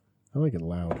I like it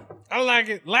loud. I like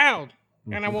it loud,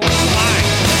 and I won't lie.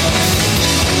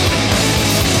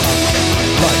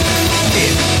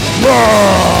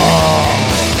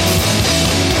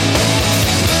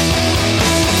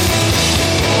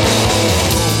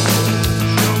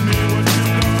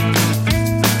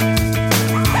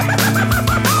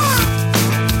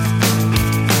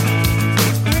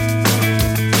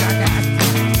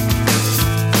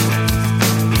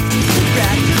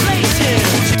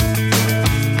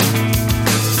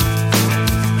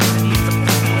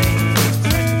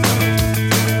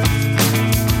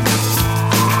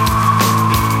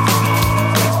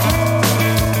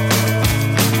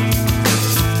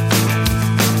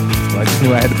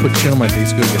 I had to put shit on my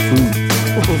face to go get food.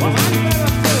 What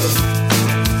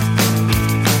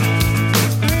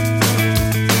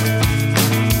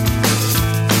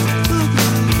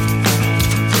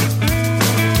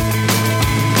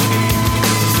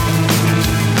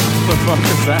the fuck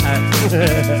is that?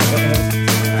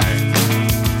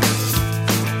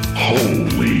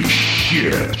 Holy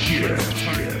shit.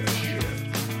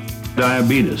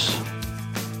 Diabetes.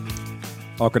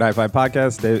 Awkward Hi-Fi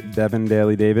Podcast, Devin,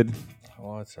 Daly, David.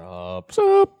 What's up? What's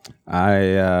up?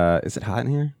 Is it hot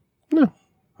in here? No.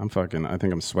 I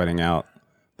think I'm sweating out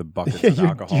the buckets of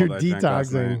alcohol you're that I drank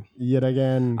last detoxing night. yet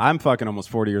again. I'm fucking almost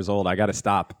 40 years old. I gotta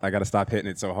stop hitting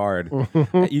it so hard.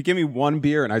 You give me one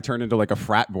beer and I turn into like a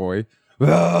frat boy.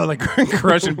 Like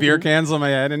crushing beer cans on my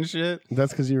head and shit.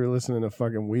 That's because you were listening to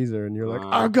fucking Weezer and you're like,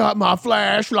 I got my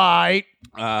flashlight.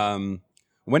 When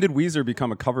did Weezer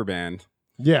become a cover band?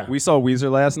 Yeah. We saw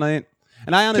Weezer last night.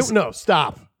 And I honestly... No,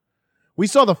 stop. We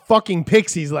saw the fucking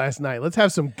Pixies last night. Let's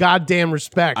have some goddamn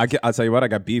respect. I'll tell you what, I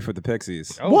got beef with the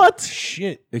Pixies. Oh, what?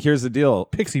 Shit. Here's the deal.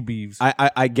 Pixie beeves.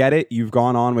 I get it. You've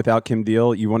gone on without Kim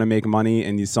Deal. You want to make money,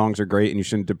 and these songs are great, and you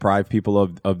shouldn't deprive people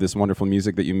of this wonderful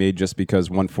music that you made just because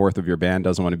 1/4 of your band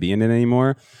doesn't want to be in it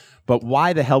anymore. But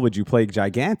why the hell would you play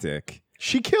Gigantic?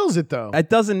 She kills it, though.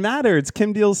 It doesn't matter. It's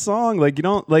Kim Deal's song. Like, you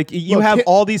don't like you Look, have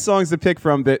all these songs to pick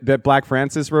from that Black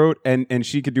Francis wrote, and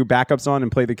she could do backups on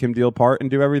and play the Kim Deal part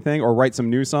and do everything, or write some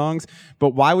new songs.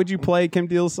 But why would you play Kim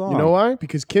Deal's song? You know why?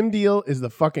 Because Kim Deal is the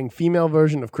fucking female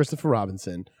version of Christopher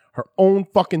Robinson. Her own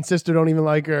fucking sister don't even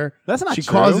like her. That's not She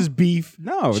true. causes beef.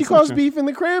 No, she it's not caused true. beef in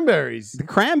the Cranberries. The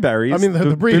Cranberries. I mean,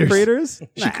 the Breeders. Breeders?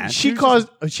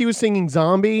 She was singing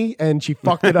Zombie and she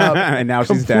fucked it up. And now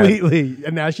she's dead. completely.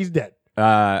 And now she's dead.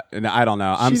 And I don't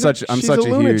know. I'm She's such a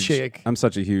lunatic. I'm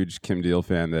such a huge Kim Deal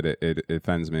fan that it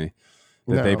offends me.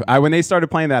 No. When they started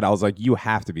playing that, I was like, you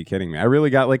have to be kidding me. I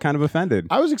really got like kind of offended.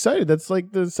 I was excited. That's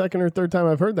like the second or third time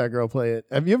I've heard that girl play it.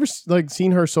 Have you ever like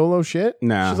seen her solo shit?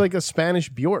 No. She's like a Spanish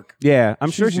Bjork. Yeah,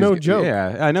 I'm sure She's she's no joke.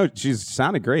 Yeah, I know she's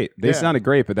sounded great. They Yeah. sounded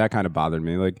great, but that kind of bothered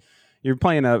me. Like, you're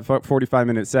playing a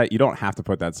 45-minute set. You don't have to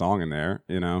put that song in there,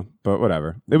 you know? But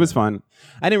whatever. It was fun.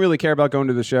 I didn't really care about going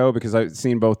to the show because I've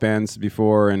seen both bands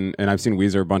before, and I've seen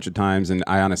Weezer a bunch of times, and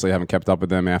I honestly haven't kept up with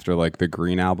them after, like, the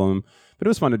Green album. But it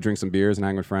was fun to drink some beers and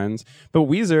hang with friends. But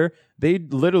Weezer, they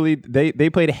literally, they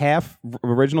played half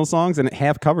original songs and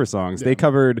half cover songs. Yeah. They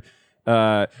covered...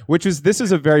 this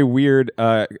is a very weird,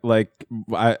 I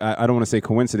don't want to say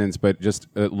coincidence, but just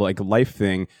like life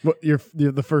thing. What, you're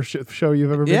the first show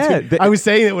you've ever been to? I was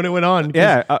saying it when it went on.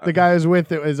 Yeah. The guy I was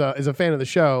with is a fan of the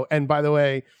show. And by the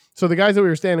way, so the guys that we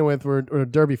were standing with were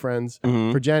Derby friends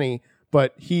for Jenny,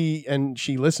 but he and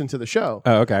she listened to the show.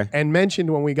 Oh, okay. And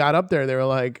mentioned when we got up there, they were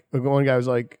like, one guy was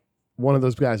like, one of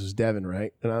those guys was Devin,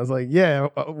 right? And I was like, yeah,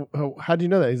 how do you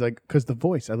know that? He's like, because the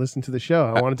voice. I listened to the show.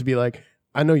 I wanted to be like,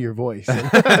 I know your voice. And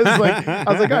I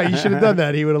was like, oh, you should have done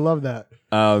that. He would have loved that.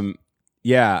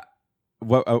 Yeah.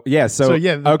 Well, yeah. So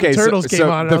the Turtles came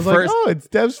on, and I was like, oh, it's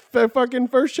Dev's fucking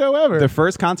first show ever. The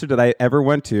first concert that I ever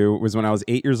went to was when I was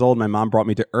 8 years old. My mom brought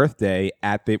me to Earth Day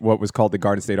at what was called the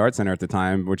Garden State Art Center at the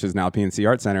time, which is now PNC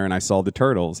Art Center, and I saw the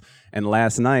Turtles. And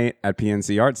last night at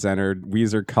PNC Art Center,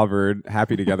 Weezer covered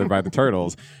 "Happy Together" by the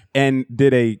Turtles, and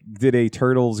did a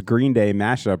Turtles Green Day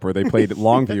mashup where they played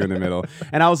Longview in the middle.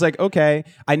 And I was like, okay,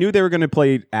 I knew they were going to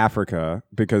play Africa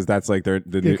because that's like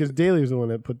because Daly was the one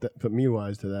that put me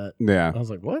wise to that. Yeah, I was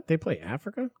like, what? They play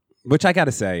Africa? Which I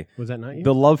gotta say, was that not you?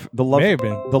 The love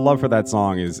for that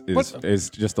song is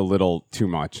just a little too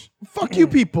much. Fuck you,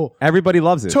 people! Everybody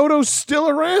loves it. Toto's still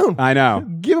around. I know.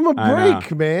 Give him a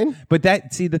break, man. But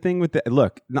the thing with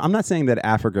look, I'm not saying that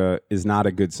Africa is not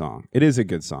a good song. It is a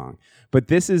good song. But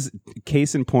this is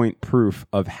case in point proof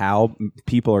of how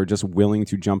people are just willing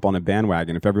to jump on a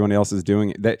bandwagon if everyone else is doing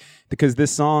it. That because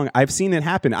this song, I've seen it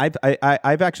happen.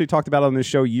 I've actually talked about it on this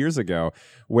show years ago,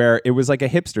 where it was like a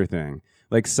hipster thing.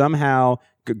 Like somehow,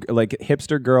 like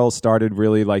hipster girls started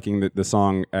really liking the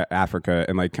song Africa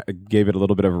and like gave it a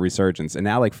little bit of a resurgence. And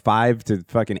now like 5 to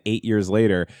fucking 8 years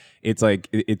later, it's like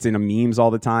it's in a memes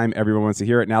all the time. Everyone wants to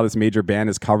hear it. Now this major band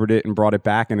has covered it and brought it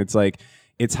back, and it's like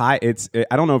it's high.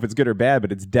 I don't know if it's good or bad,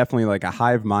 but it's definitely like a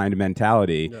hive mind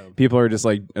mentality. No. People are just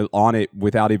like on it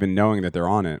without even knowing that they're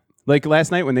on it. Like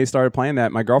last night when they started playing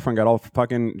that, my girlfriend got all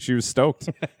fucking. She was stoked.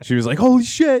 She was like, "Holy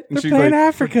shit, they're playing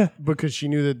Africa!" Because she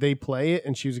knew that they play it,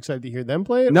 and she was excited to hear them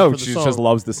play it. No, she just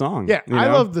loves the song. Yeah, I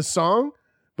love the song,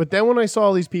 but then when I saw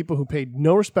all these people who paid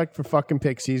no respect for fucking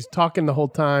Pixies, talking the whole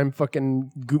time,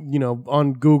 fucking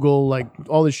on Google, like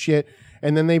all this shit,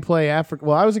 and then they play Africa.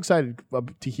 Well, I was excited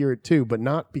to hear it too, but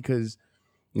not because.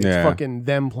 It's fucking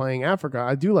them playing Africa.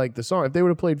 I do like the song. If they would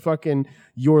have played fucking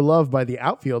Your Love by The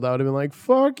Outfield, I would have been like,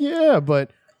 fuck yeah.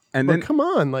 But then come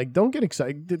on, like, don't get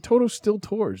excited. Toto still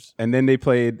tours. And then they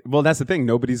played, well, that's the thing.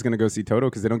 Nobody's going to go see Toto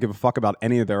because they don't give a fuck about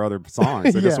any of their other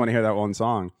songs. They just want to hear that one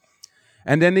song.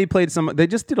 And then they played they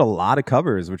just did a lot of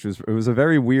covers, it was a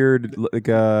very weird, like,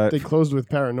 they closed with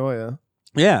Paranoia.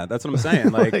 Yeah, that's what I'm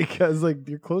saying. Like, because like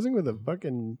you're closing with a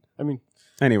fucking, I mean.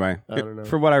 Anyway, I don't know.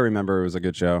 For what I remember, it was a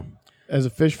good show. As a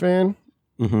Fish fan,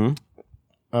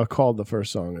 I called the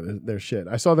first song of their shit.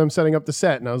 I saw them setting up the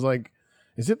set, and I was like,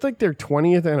 is it like their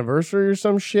 20th anniversary or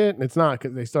some shit? And it's not,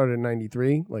 because they started in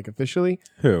 93, like officially.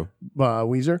 Who?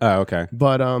 Weezer. Oh, okay.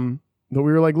 But we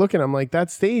were like looking, I'm like,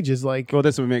 that stage is like... Well,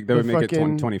 that would make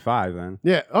it 25 then.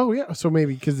 Yeah. Oh, yeah. So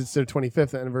maybe because it's their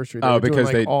 25th anniversary. Because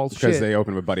shit. they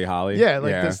opened with Buddy Holly. Yeah,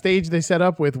 the stage they set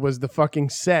up with was the fucking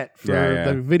set for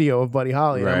the video of Buddy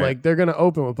Holly. Right. I'm like, they're going to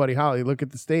open with Buddy Holly. Look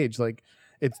at the stage. Like,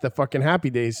 it's the fucking Happy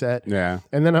Days set. Yeah.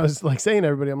 And then I was like saying to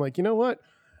everybody, I'm like, you know what?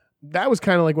 That was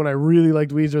kind of like when I really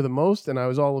liked Weezer the most. And I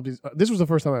was all of these... this was the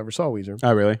first time I ever saw Weezer.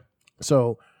 Oh, really?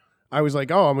 So... I was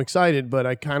like, oh, I'm excited, but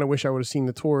I kind of wish I would have seen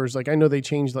the tours. Like, I know they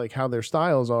changed like how their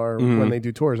styles are when they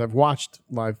do tours. I've watched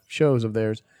live shows of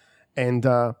theirs, and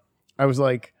I was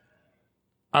like,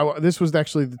 this was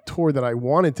actually the tour that I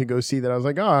wanted to go see. That I was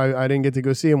like, oh, I didn't get to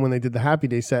go see them when they did the Happy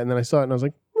Day set, and then I saw it, and I was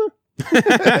like,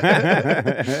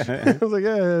 I was like,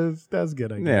 yeah, that's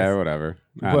good, I guess. Yeah, whatever.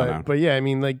 I don't know. But yeah, I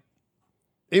mean, like,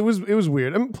 it was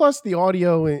weird. I mean, plus, the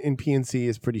audio in PNC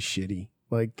is pretty shitty.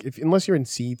 Like unless you're in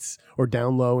seats or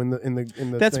down low in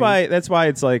the that's why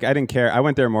it's like I didn't care. I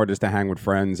went there more just to hang with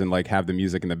friends and like have the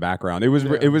music in the background. It was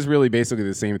really basically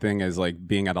the same thing as like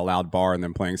being at a loud bar and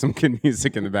then playing some good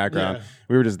music in the background. Yeah.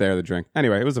 We were just there to drink.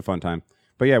 Anyway, it was a fun time.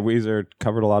 But yeah, Weezer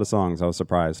covered a lot of songs. I was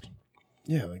surprised.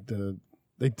 Yeah, like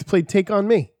they played "Take on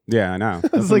Me." Yeah, I know.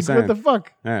 I was like, what the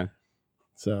fuck? Yeah.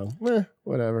 So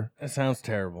whatever. That sounds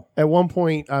terrible. At one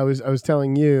point, I was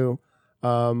telling you,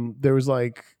 there was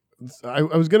like. I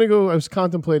was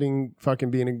contemplating fucking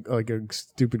being like a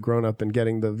stupid grown up and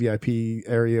getting the VIP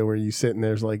area where you sit and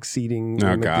there's like seating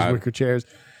and like, these wicker chairs,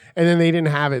 and then they didn't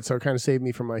have it, so it kind of saved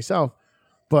me from myself.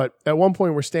 But at one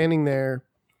point we're standing there,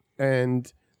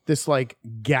 and this like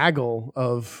gaggle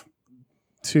of,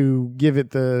 to give it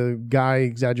the guy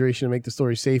exaggeration to make the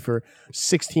story safer,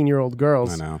 16-year-old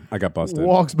girls. I know. I got busted.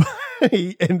 Walks by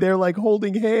and they're like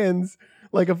holding hands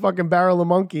like a fucking barrel of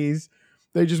monkeys.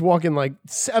 They just walk in like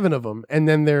 7 of them, and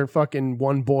then they're fucking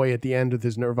one boy at the end with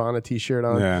his Nirvana t-shirt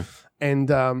on. Yeah.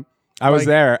 And I was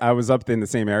there. I was up in the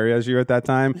same area as you at that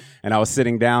time, and I was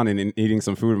sitting down and eating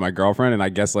some food with my girlfriend, and I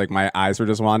guess like my eyes were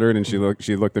just wandering, and she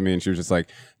looked at me and she was just like,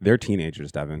 "They're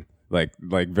teenagers, Devin." Like,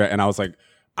 and I was like,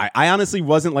 I honestly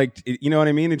wasn't like, you know what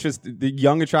I mean? It's just the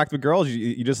young, attractive girls.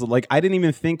 You just like, I didn't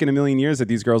even think in a million years that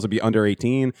these girls would be under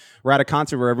 18. We're at a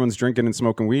concert where everyone's drinking and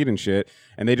smoking weed and shit.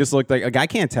 And they just looked like I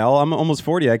can't tell. I'm almost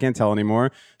 40. I can't tell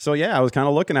anymore. So yeah, I was kind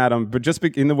of looking at them, but just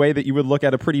in the way that you would look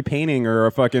at a pretty painting or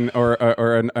a fucking, or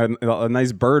a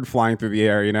nice bird flying through the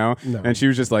air, you know? No. And she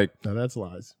was just like, no, that's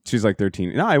lies. She's like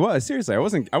 13. No, I was. Seriously, I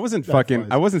wasn't fucking,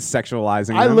 lies. I wasn't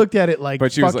sexualizing I them. looked at it like,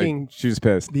 but she fucking, was like, she was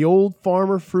pissed. The old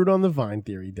farmer fruit on the vine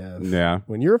theory, Dev. Yeah.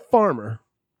 When you're a farmer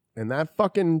and that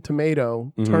fucking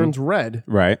tomato turns red,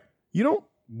 right? You don't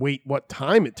wait what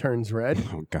time it turns red.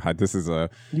 Oh God, this seems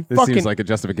like a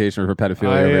justification for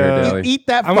pedophilia over here, Daly. Eat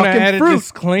that I'm fucking gonna add fruit. a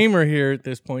disclaimer here at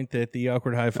this point that the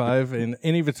Awkward High Five and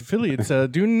any of its affiliates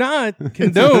do not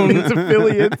condone its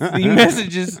affiliates the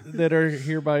messages that are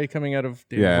hereby coming out of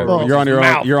David Horowitz. You're on your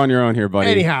mouth. own. You're on your own here, buddy.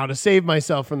 Anyhow, to save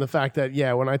myself from the fact that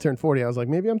when I turned 40, I was like,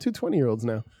 maybe I'm 2 20-year-olds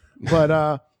now.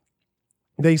 But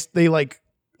they like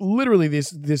literally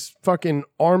this fucking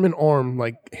arm in arm,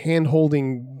 like hand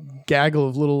holding gaggle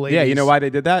of little ladies. Yeah, you know why they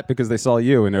did that? Because they saw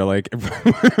you and they're like,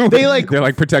 they're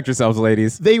like, protect yourselves,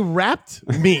 ladies. They wrapped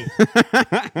me.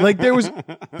 Like there was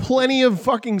plenty of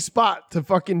fucking spot to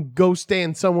fucking go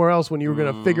stand somewhere else when you were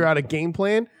gonna figure out a game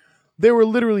plan. there were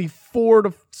literally 4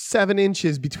 to 7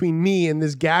 inches between me and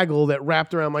this gaggle that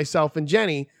wrapped around myself and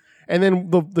Jenny. And then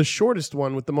the shortest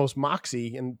one with the most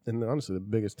moxie and honestly the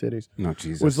biggest titties No,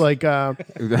 Jesus. was like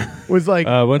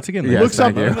Once again, Yeah, looks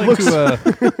up thank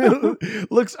you.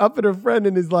 looks up at her friend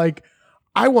and is like,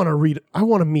 I want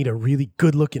to meet a really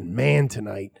good looking man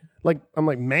tonight. Like, I'm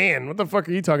like, man, what the fuck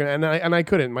are you talking about? And I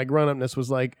couldn't. My grown upness was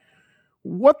like,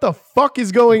 what the fuck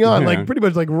is going on? Yeah. Like, pretty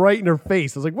much like right in her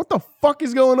face. I was like, what the fuck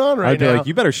is going on right I'd be now? like,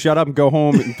 you better shut up and go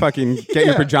home and fucking get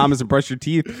your pajamas and brush your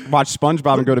teeth, watch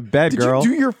SpongeBob and go to bed, Did girl.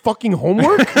 you do your fucking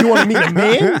homework? You want to meet a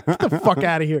man? Get the fuck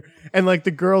out of here. And like the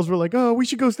girls were like, oh, we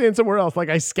should go stand somewhere else. Like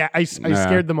I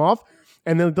scared them off.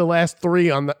 And then the last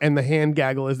 3 on the hand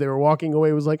gaggle as they were walking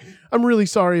away was like, I'm really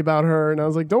sorry about her. And I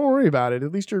was like, don't worry about it.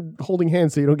 At least you're holding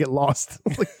hands so you don't get lost.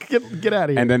 Like, get out of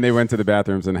here. And then they went to the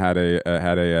bathrooms and had a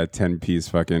 10-piece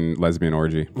fucking lesbian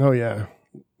orgy. Oh yeah,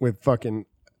 with fucking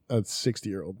a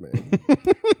 60-year-old man.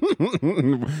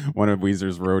 One of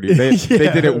Weezer's roadies. They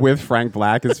did it with Frank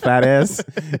Black, his fat ass.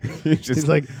 He's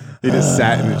like, he just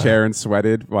sat in the chair and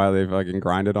sweated while they fucking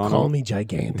grinded on call him. me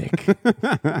gigantic.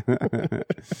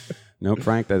 Nope,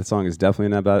 Frank, that song is definitely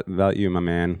not about you, my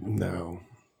man. No.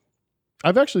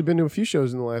 I've actually been to a few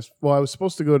shows in the last. Well, I was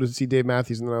supposed to go to see Dave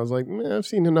Matthews, and then I was like, I've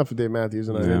seen enough of Dave Matthews,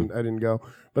 and I didn't go.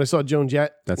 But I saw Joan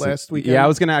Jett last weekend. Yeah, I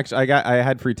was gonna actually. I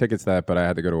had free tickets to that, but I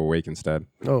had to go to Awake instead.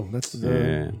 Oh, that's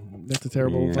Yeah. that's a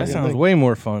terrible. Yeah. that fucking sounds thing. way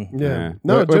more fun. Yeah.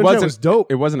 No, It Joan Jett wasn't- was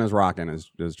dope. It wasn't as rocking as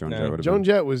Joan Jett would have Joan been.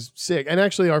 Jett was sick, and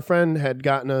actually, our friend had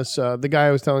gotten us the guy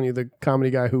I was telling you, the comedy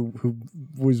guy who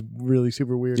was really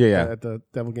super weird. Yeah. At the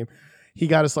Devil Game. He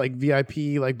got us like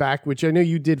VIP, like back, which I know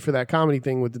you did for that comedy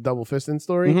thing with the double fisting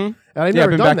story. And I've Yeah, never I've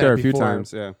been done back that there a before. few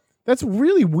times. Yeah. That's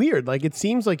really weird. Like, it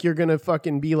seems like you're gonna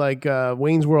fucking be like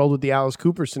Wayne's World with the Alice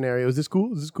Cooper scenario. Is this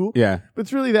cool? Is this cool? Yeah. But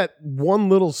it's really that one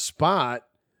little spot.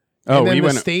 Oh, and then we the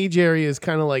went. stage area is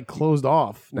kind of like closed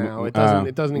off now. It doesn't.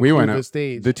 It doesn't we include went the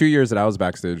stage. The 2 years that I was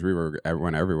backstage, we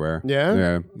went everywhere. Yeah?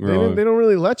 Yeah. They don't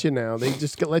really let you now. They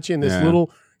just let you in this Yeah.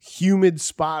 little humid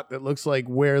spot that looks like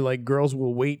where like girls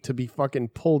will wait to be fucking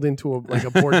pulled into a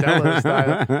bordello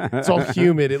style. It's all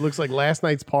humid. It looks like last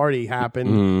night's party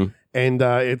happened, and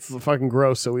it's fucking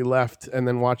gross. So we left and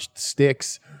then watched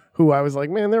Styx, who I was like,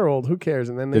 man, they're old. Who cares?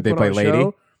 And then Did they put play on a Lady?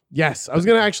 show. Yes, I was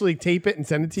gonna actually tape it and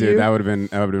send it to Dude, you. that would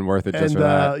have been worth it just And, for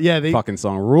that. yeah, they- fucking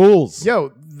song rules.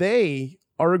 Yo, they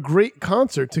are a great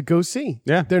concert to go see.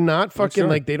 Yeah. They're not fucking sure.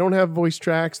 like, they don't have voice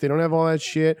tracks. They don't have all that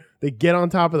shit. They get on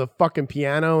top of the fucking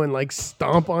piano and like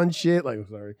stomp on shit. Like,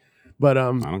 sorry. But I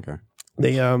don't care.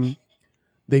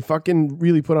 they fucking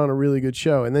really put on a really good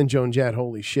show. And then Joan Jett,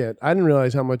 holy shit. I didn't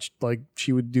realize how much like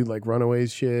she would do like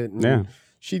Runaways shit. And Yeah.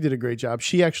 she did a great job.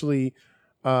 She actually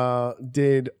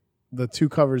did the 2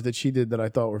 covers that she did that I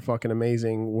thought were fucking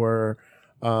amazing were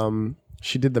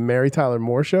she did the Mary Tyler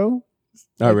Moore Show.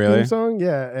 Oh, really? Theme song?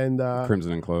 Yeah. And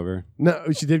Crimson and Clover. no,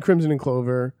 she did Crimson and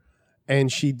Clover. And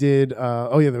she did there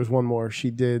was one more.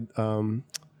 She did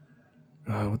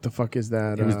what the fuck is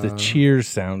that? It was the Cheers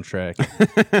soundtrack.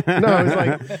 No, it was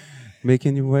like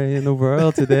Making your way in the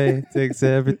world today takes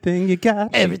everything you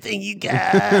got. everything you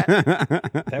got.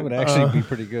 That would actually be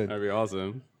pretty good. That'd be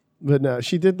awesome. But no,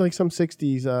 she did like some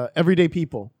 60s Everyday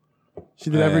People. She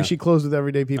did yeah. she closed with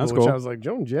Everyday People, That's which cool. I was like,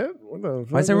 Joan Jett? What the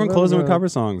fuck Why is everyone that? closing with cover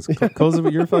songs? Close it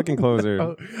with your fucking closer.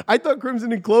 Oh, I thought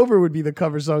Crimson and Clover would be the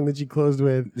cover song that she closed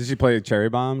with. Did she play Cherry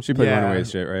Bomb? She played Yeah. Runaways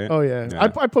shit, right? Oh yeah,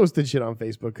 I posted shit on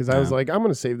Facebook because I was Yeah. like, I'm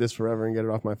gonna save this forever and get it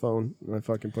off my phone. And I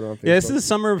fucking put it on Facebook. Yeah, this is the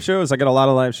summer of shows. I got a lot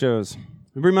of live shows.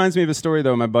 It reminds me of a story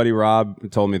though. My buddy Rob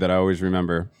told me that I always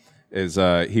remember. Is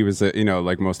he was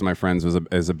like most of my friends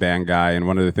is a band guy, and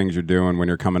one of the things you're doing when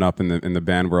you're coming up in the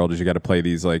band world is you got to play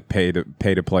these like pay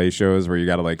to play shows where you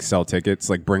got to like sell tickets,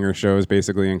 like bringer shows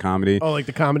basically in comedy. Oh, like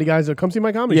the comedy guys that come see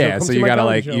my comedy show. Yeah, Come so see you my gotta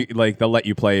comedy show. they'll let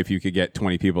you play if you could get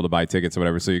 20 people to buy tickets or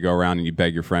whatever. So you go around and you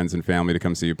beg your friends and family to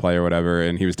come see you play or whatever.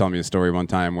 And he was telling me a story one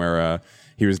time where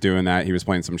he was doing that. He was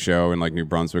playing some show in like New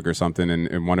Brunswick or something,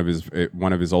 and one of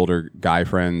his older guy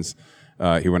friends.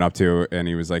 He went up to and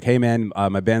he was like, "Hey man,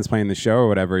 my band's playing the show or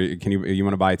whatever. Can you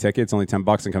want to buy a ticket? It's only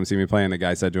 $10 and come see me play." And the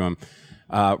guy said to him,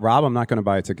 "Rob, I'm not going to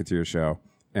buy a ticket to your show."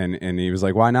 And he was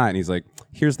like, "Why not?" And he's like,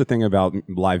 "Here's the thing about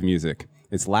live music: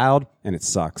 it's loud and it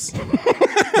sucks."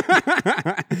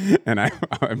 And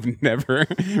I've never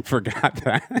forgot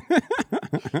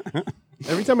that.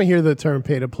 Every time I hear the term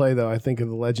 "pay to play," though, I think of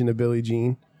the Legend of Billie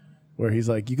Jean, where he's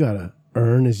like, "You gotta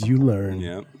earn as you learn."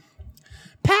 Yeah.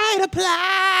 Pay to play.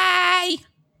 A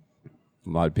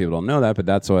lot of people don't know that, but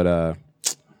that's what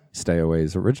Stay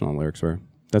Away's original lyrics were.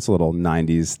 That's a little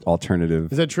 90s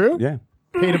alternative. Is that true? Yeah.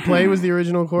 Pay to play was the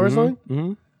original chorus line.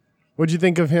 Mm-hmm. What'd you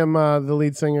think of him, the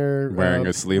lead singer, Wearing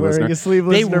a sleeveless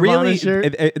Nirvana really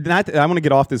shirt? I want to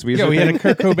get off this Weezer Yo, he had thing. a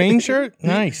Kurt Cobain shirt?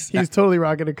 Nice. He's totally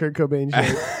rocking a Kurt Cobain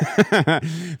shirt.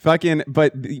 Fucking,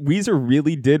 but Weezer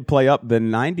really did play up the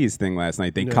 90s thing last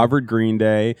night. They covered Green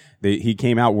Day. He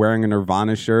came out wearing a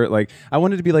Nirvana shirt. Like, I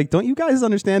wanted to be like, don't you guys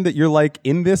understand that you're like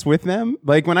in this with them?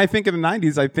 Like, when I think of the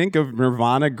 90s, I think of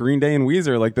Nirvana, Green Day, and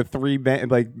Weezer, like the three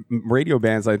radio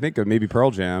bands I think of, maybe Pearl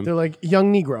Jam. They're like,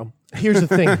 young Negro. Here's the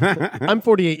thing. I'm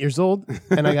 48 years old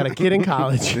and I got a kid in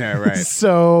college. Yeah, right.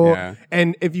 So, Yeah.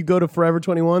 and if you go to Forever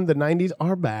 21, the 90s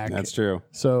are back. That's true.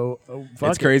 So,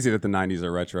 fuck It's it. crazy that the 90s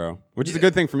are retro, which is a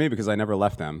good thing for me because I never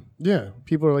left them. Yeah.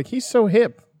 People are like, he's so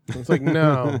hip. It's like,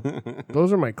 no,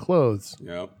 those are my clothes,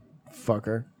 Yep.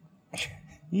 fucker.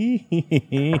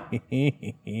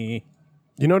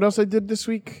 You know what else I did this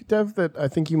week, Dev, that I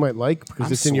think you might like because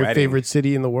I'm it's in your sweating. favorite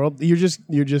city in the world? You're just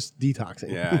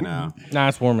detoxing. Yeah, I know. Nah,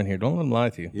 it's warm in here. Don't let him lie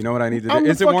to you. You know what I need to do? I'm the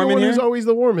Is it fucking warm in one here? who's always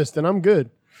the warmest, and I'm good.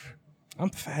 I'm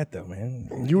fat though,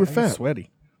 man. You were I'm fat.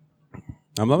 sweaty.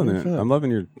 I'm loving it. I'm loving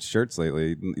your shirts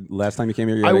lately. Last time you came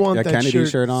here, you I had want a that Kennedy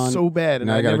shirt on. so bad, and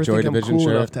Now I you got never a Joy think I'm Division cool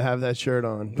shirt. enough to have that shirt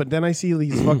on. But then I see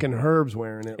these fucking herbs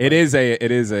wearing it. It is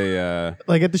a.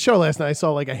 Like at the show last night, I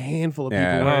saw like a handful of people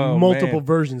Yeah. wearing Oh, multiple man.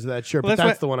 versions of that shirt. Well, but that's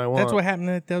what, the one I want. That's what happened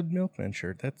to that Dud Milkman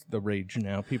shirt. That's the rage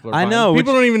now. People are. I buying- know,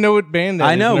 People don't even know what band that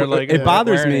I is, know. and they're like, It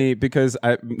bothers wearing me it. because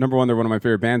number one, they're one of my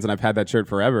favorite bands, and I've had that shirt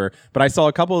forever. But I saw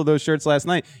a couple of those shirts last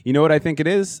night. You know what I think it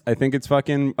is? I think it's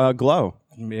fucking Glow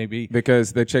Maybe.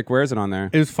 because the chick wears it on there.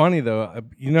 It was funny though.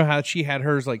 You know how she had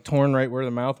hers like torn right where the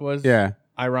mouth was? Yeah.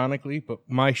 Ironically, but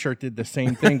my shirt did the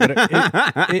same thing. But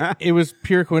it was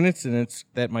pure coincidence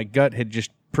that my gut had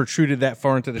just protruded that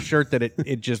far into the shirt that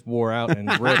it just wore out and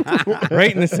ripped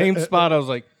right in the same spot. I was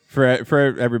like, For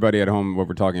everybody at home, what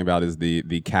we're talking about is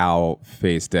the cow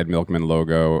face Dead Milkman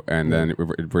logo, and then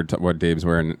what Dave's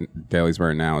wearing, Daly's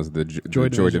wearing now is the Joy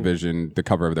Division, the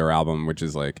cover of their album, which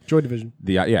is like Joy Division.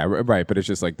 Right, but it's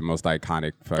just like the most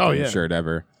iconic fucking shirt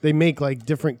ever. They make like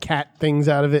different cat things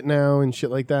out of it now and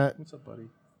shit like that. What's up, buddy?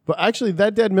 But actually,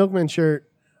 that Dead Milkman shirt.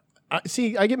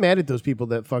 I get mad at those people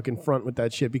that fucking front with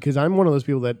that shit because I'm one of those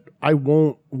people that I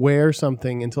won't wear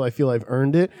something until I feel I've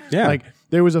earned it. Yeah. Like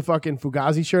there was a fucking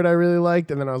Fugazi shirt I really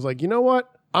liked, and then I was like, you know what?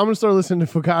 I'm gonna start listening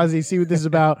to Fugazi, see what this is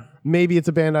about. Maybe it's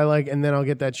a band I like, and then I'll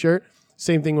get that shirt.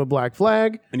 Same thing with Black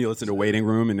Flag. And you listen to Waiting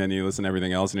Room, and then you listen to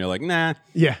everything else, and you're like, nah.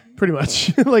 Yeah, pretty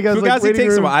much. Like I was like, Fugazi Waiting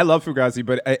takes a Room. while. I love Fugazi,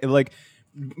 but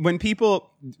when people,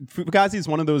 Fugazi is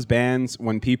one of those bands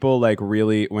when people like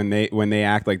really when they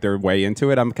act like they're way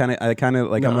into it. I'm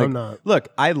like, look,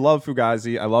 I love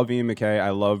Fugazi, I love Ian MacKaye, I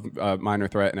love Minor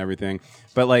Threat and everything,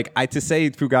 but like to say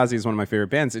Fugazi is one of my favorite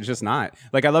bands, it's just not.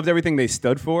 Like I loved everything they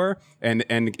stood for and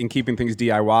in keeping things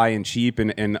DIY and cheap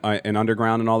and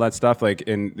underground and all that stuff. Like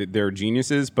and they're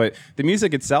geniuses, but the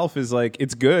music itself is like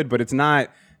it's good, but it's not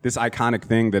this iconic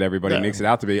thing that everybody makes it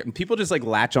out to be. And people just like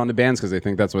latch onto bands because they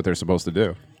think that's what they're supposed to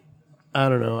do. I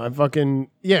don't know. I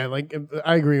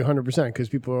agree 100% because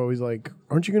people are always like,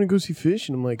 "Aren't you going to go see Fish?"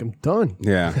 And I'm like, "I'm done.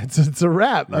 Yeah. it's a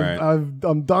wrap. Right.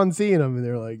 I'm done seeing them." And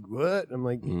they're like, "What?" I'm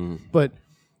like, but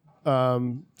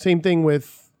same thing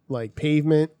with like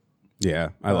Pavement. Yeah,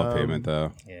 I love Pavement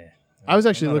though. yeah. I was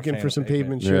actually not a looking fan for of some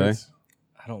Pavement. Pavement Really? shirts.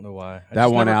 I don't know why. I That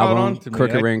just one never caught on album, to me.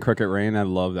 Crooked Rain, I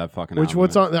love that fucking Which album.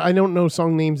 what's on? I don't know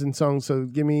song names and songs, so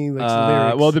give me like some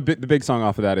lyrics. Well, the big song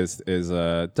off of that is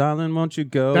 "Darling, Won't You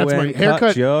Go That's and my haircut.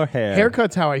 cut your hair."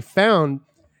 Haircut's how I found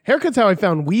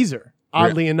Weezer.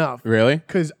 Oddly enough, Really?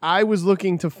 because I was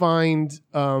looking to find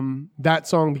that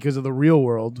song because of The Real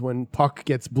World when Puck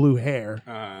gets blue hair,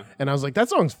 and I was like, that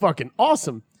song's fucking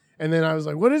awesome. And then I was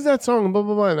like, what is that song? And blah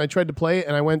blah blah. And I tried to play it,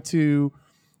 and I went to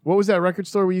what was that record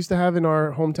store we used to have in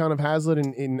our hometown of Hazlitt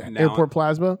in Airport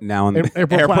Plaza? Now in Airport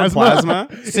Airport Plasma. Plasma.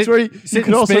 It's where you Sit could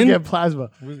and also Spin? get plasma.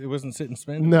 It wasn't Sit and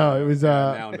Spin? No, it was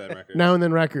Now and Then Records. Now and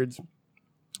Then Records.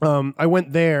 I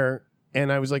went there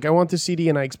and I was like, I want this CD,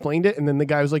 and I explained it, and then the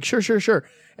guy was like, sure,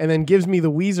 and then gives me the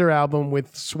Weezer album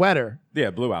with Sweater.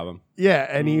 Yeah, Blue Album. Yeah,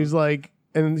 and he was like,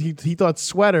 and he thought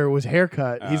Sweater was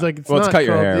Haircut. He's like, it's well, not it's cut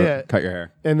your called- hair. Yeah. Cut your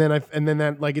hair. And then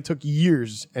that like it took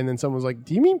years, and then someone was like,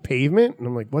 "Do you mean Pavement?" And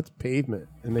I'm like, "What's Pavement?"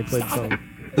 And they played the song.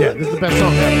 Yeah, this is the best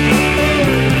song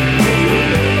ever.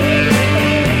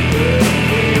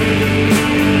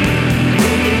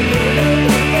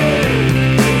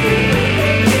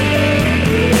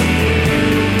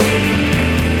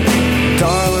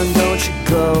 Darling, don't you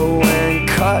go and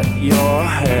cut your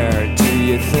hair. Do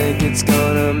you think it's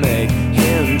gonna make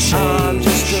him change? I'm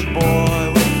just a boy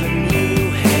with a new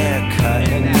haircut,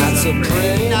 and that's a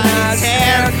pretty nice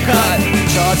haircut.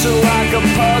 Charts are like a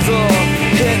puzzle,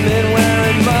 hitmen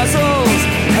wearing muzzles,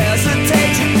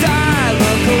 hesitate to die.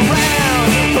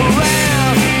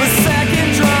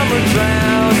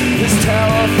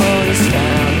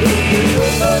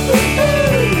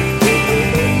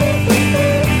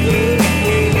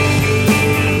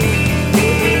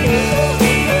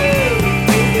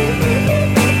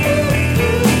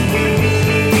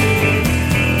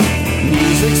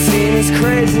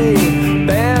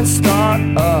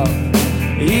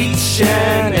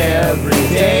 ocean every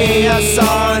day. I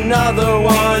saw another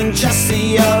one just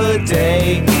the other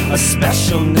day, a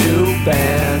special new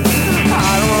band.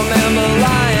 I don't remember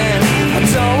lying, I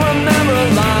don't remember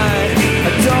lying,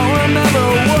 I don't remember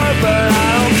a word, but I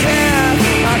don't care,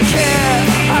 I care,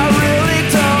 I really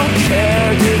don't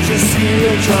care. Did you see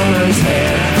the drummer's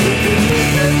hair?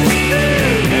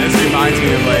 And this reminds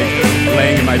me of like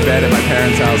laying in my bed at my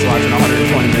parents' house watching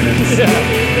 120 minutes.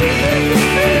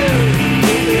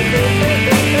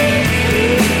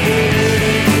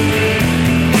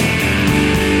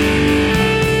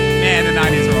 Man, the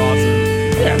 90s were awesome.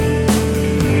 Yeah.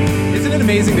 Isn't it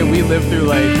amazing that we lived through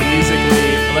like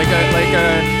musically like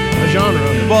a genre?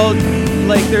 Well,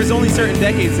 like there's only certain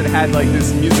decades that had like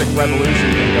this music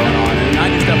revolution thing going on, and the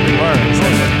 90s definitely were.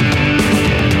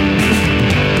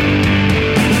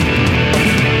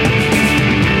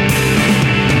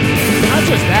 Not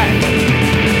just that.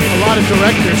 A lot of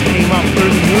directors came up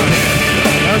through the movie.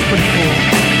 That was pretty cool.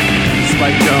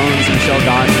 Spike Jones, Michelle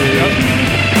Gondry. Yep.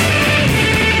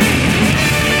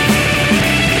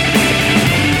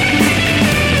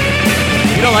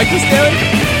 You don't like this, Daily?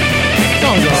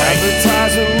 Sounds alright.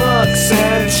 Advertising looks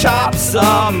and chops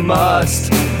a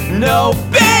must. No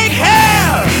big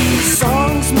hair.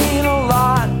 Songs mean a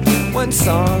lot when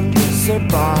songs are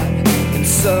bought, and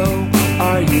so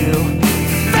are you.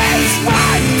 Face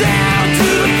right down to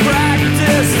the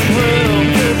practice room.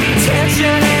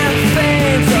 Tension and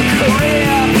fame's a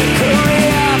career,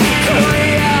 career,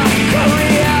 career,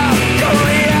 career,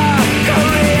 career,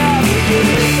 career.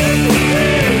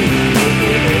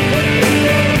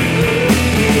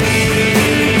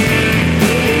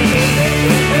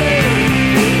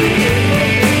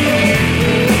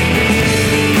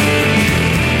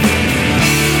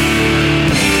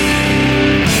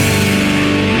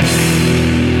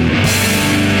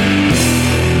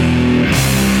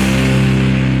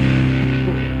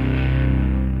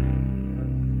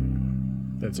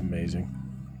 That's amazing.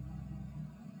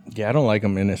 Yeah, I don't like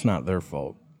them, and it's not their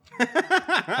fault.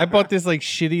 I bought this like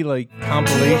shitty like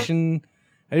compilation.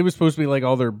 It was supposed to be like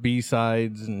all their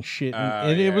B-sides and shit.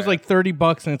 And it was like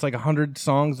 $30 and it's like 100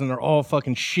 songs and they're all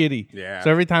fucking shitty. Yeah.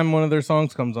 So every time one of their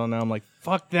songs comes on now, I'm like,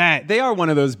 fuck that. They are one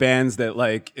of those bands that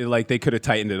like they could have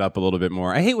tightened it up a little bit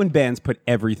more. I hate when bands put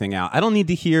everything out. I don't need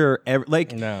to hear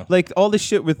like all the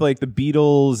shit with like the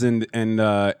Beatles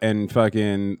and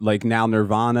fucking like now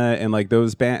Nirvana and like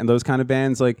those kind of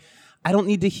bands. Like I don't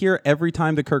need to hear every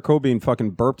time that Kurt Cobain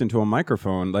fucking burped into a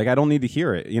microphone. Like I don't need to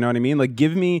hear it. You know what I mean? Like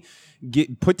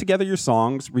put together your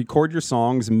songs, record your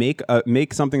songs, make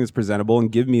something that's presentable,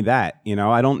 and give me that. You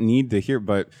know, I don't need to hear.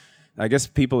 But I guess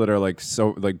people that are like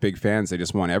so like big fans, they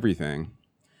just want everything.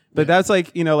 But that's like,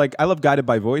 you know, like I love Guided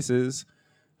by Voices,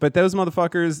 but those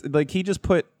motherfuckers, like he just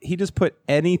put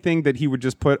anything that he would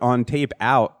just put on tape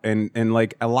out, and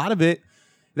like a lot of it.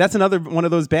 That's another one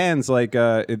of those bands like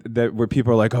that where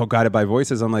people are like, oh, Guided by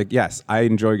Voices. I'm like, yes, I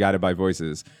enjoy Guided by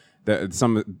Voices.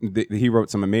 He wrote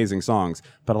some amazing songs,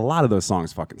 but a lot of those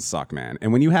songs fucking suck, man.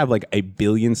 And when you have like 1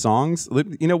 billion songs,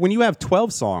 you know, when you have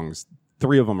 12 songs,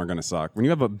 3 of them are gonna suck. When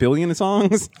you have 1 billion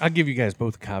songs, I'll give you guys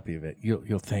both a copy of it.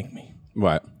 You'll thank me.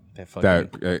 What?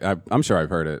 I'm sure I've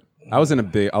heard it. I was on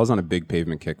a big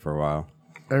Pavement kick for a while.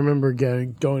 I remember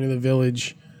going to the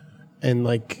Village and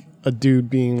like a dude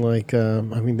being like, I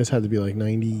mean, this had to be like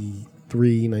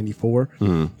 93, 94,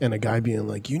 and a guy being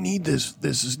like, you need this.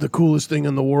 This is the coolest thing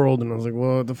in the world. And I was like,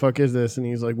 well, what the fuck is this? And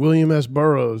he's like, William S.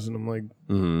 Burroughs. And I'm like,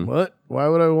 what? Why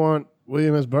would I want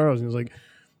William S. Burroughs? And he's like,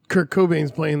 Kurt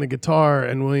Cobain's playing the guitar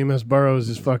and William S. Burroughs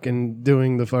is fucking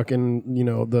doing the fucking, you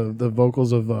know, the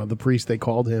vocals of The Priest, they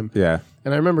called him. Yeah.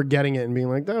 And I remember getting it and being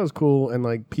like, that was cool. And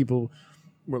like people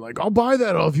were like, I'll buy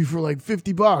that off you for like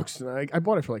 $50. And I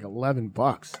bought it for like $11.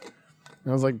 And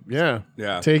I was like, yeah,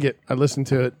 take it. I listened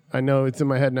to it. I know it's in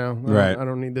my head now. I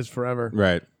don't need this forever.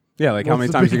 Right. Yeah, like how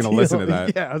many times are you going to listen to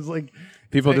that? Yeah, I was like...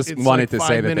 People just wanted to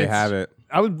say that they have it.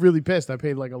 I was really pissed. I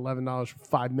paid like $11 for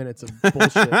 5 minutes of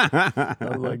bullshit. I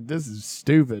was like, this is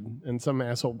stupid. And some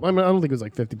asshole... I mean, I don't think it was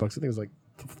like $50. I think it was like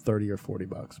 $30 or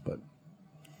 $40, but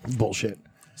bullshit.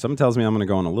 Something tells me I'm going to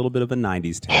go on a little bit of a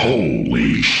 90s tip.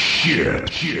 Holy shit.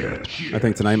 I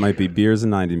think tonight might be beers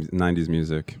and 90s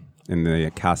music in the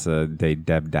Casa de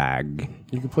Deb Dag.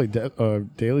 You can play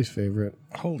Daly's favorite.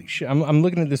 Holy shit. I'm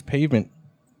looking at this Pavement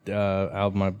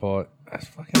album I bought. That's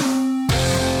fucking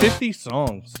 50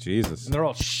 songs. Jesus. And they're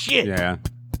all shit. Yeah.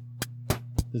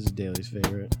 This is Daly's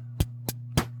favorite.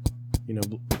 You know,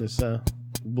 this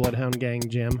Bloodhound Gang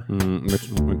gem.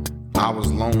 I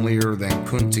was lonelier than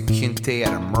Kunta Kinte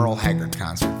at a Merle Haggard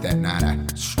concert that night. I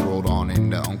strolled on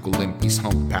into Uncle Limpy's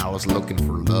Hump Palace looking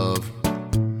for love.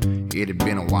 It had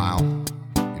been a while,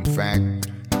 and In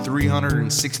fact,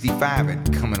 365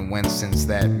 had come and went since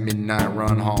that midnight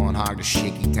run hauling hog to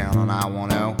Shaky Town on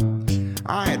I-10.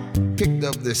 I had picked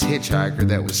up this hitchhiker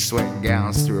that was sweating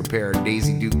gallons through a pair of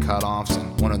Daisy Duke cutoffs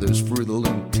and one of those Fruit of the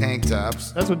Loom tank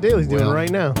tops. That's what Daly's doing right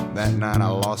now. That night I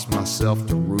lost myself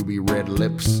to ruby red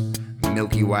lips,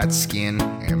 milky white skin,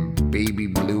 and baby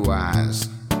blue eyes.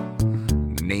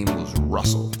 Name was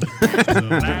Russell.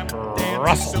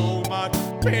 Russell. So much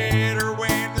better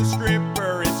when the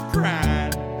stripper is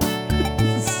crying.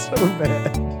 So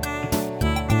bad.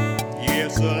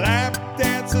 Yes, a lap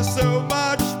dance is so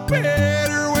much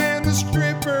better when the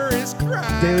stripper is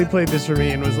crying. Daly played this for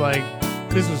me and was like,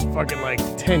 this was fucking like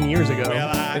 10 years ago.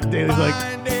 Well, And Daly's like,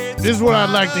 this is what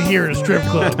I'd like to hear at a strip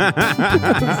club.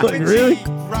 It's like, really? She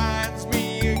rides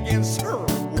me against her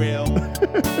will.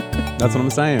 That's what I'm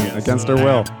saying. Against her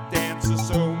will. Dance is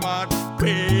so much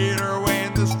better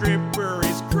when the stripper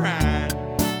is crying.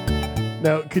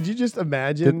 Now, could you just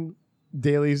imagine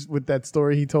Daly's with that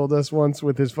story he told us once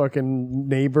with his fucking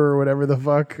neighbor or whatever the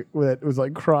fuck that was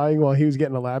like crying while he was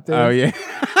getting a lap dance? Oh, yeah.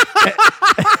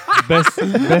 Best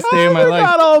day of my life.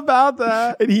 Forgot all about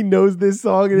that. And he knows this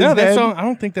song in No, his that head. song. I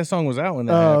don't think that song was out when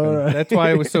that Oh, happened. right. That's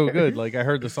why it was so good. Like I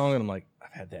heard the song and I'm like,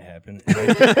 I've had that happen.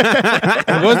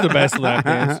 It was the best lap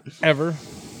dance ever.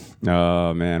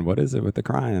 Oh, man. What is it with the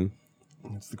crying?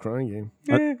 It's the crying game.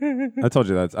 I told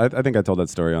you that. I think I told that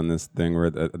story on this thing where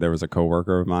there was a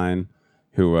coworker of mine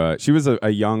who she was a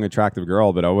young, attractive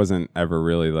girl, but I wasn't ever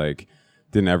really like,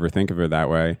 didn't ever think of her that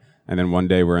way. And then one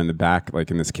day we're in the back,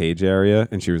 like in this cage area,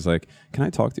 and she was like, "Can I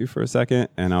talk to you for a second?"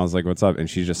 And I was like, "What's up?" And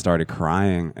she just started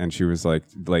crying, and she was like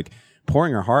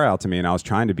pouring her heart out to me, and I was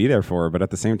trying to be there for her, but at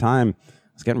the same time, I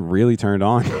was getting really turned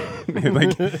on. She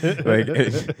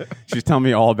was telling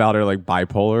me all about her like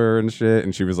bipolar and shit,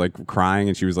 and she was like crying,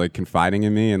 and she was like confiding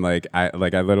in me, and I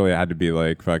literally had to be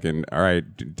like, "Fucking all right,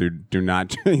 do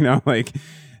not," you know, like.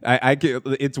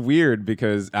 It's weird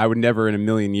because I would never in a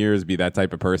million years be that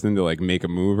type of person to like make a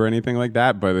move or anything like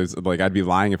that. But it's like I'd be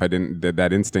lying if I didn't.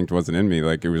 That instinct wasn't in me.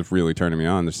 Like it was really turning me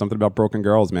on. There's something about broken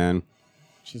girls, man.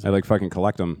 I like fucking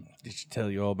collect them. Did she tell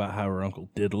you all about how her uncle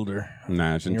diddled her? Nah, I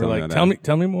And shouldn't you were tell like, me that.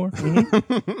 tell me more.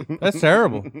 Mhm. That's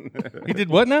terrible. He did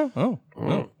what now? Oh,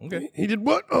 okay. He did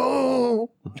what?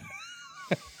 Oh.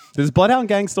 Does Bloodhound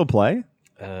Gang still play?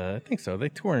 I think so. They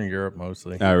tour in Europe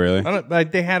mostly. Oh, really? I don't,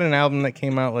 like, they had an album that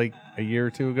came out like a year or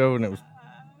two ago, and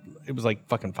it was like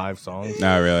fucking 5 songs.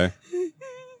 No, really.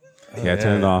 Yeah,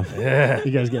 turn it off. Yeah, You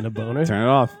guys getting a boner? Turn it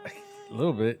off. a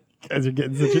little bit. You guys are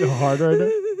getting such a hard right now.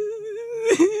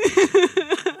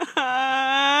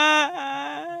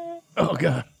 Oh,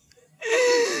 God.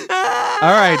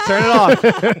 All right, turn it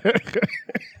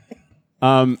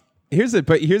off. Here's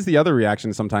the other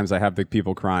reaction sometimes I have to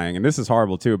people crying, and this is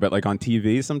horrible too, but like on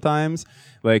TV sometimes,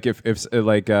 like if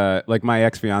like my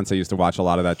ex-fiance used to watch a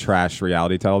lot of that trash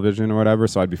reality television or whatever,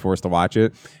 so I'd be forced to watch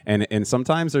it, and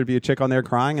sometimes there'd be a chick on there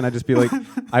crying, and I'd just be like,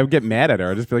 I would get mad at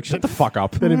her. I'd just be like, shut the fuck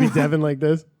up. Then it'd be Devin like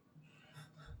this.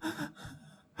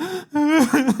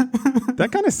 That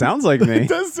kind of sounds like me. It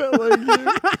does sound like you.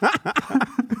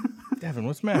 Devin,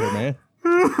 what's the matter, man?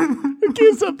 I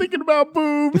can't stop thinking about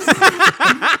boobs.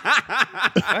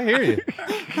 I hear you.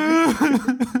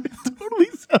 Totally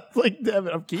sounds like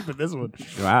Devin. I'm keeping this one.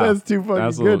 Wow. That's too fucking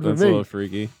That's good for that's me. a little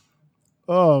freaky.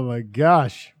 Oh, my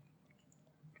gosh.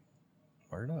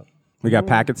 Word up. We got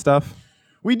packet stuff.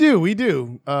 We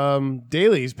do.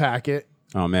 Daly's packet.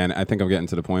 Oh man, I think I'm getting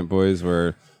to the point, boys,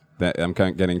 where that I'm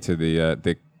kind of getting to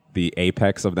the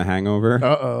apex of the hangover.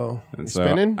 Uh-oh. And You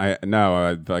spinning?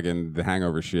 Fucking the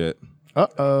hangover shit.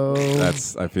 Uh-oh.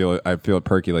 I feel it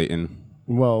percolating.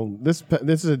 Well, this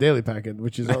is a daily packet,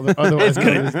 which is otherwise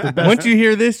known as the best, Once you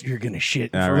hear this, you're gonna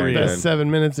shit Yeah, for right. real. best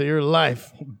 7 minutes of your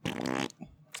life.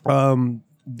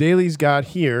 Daly's got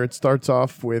here, it starts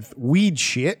off with weed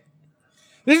shit.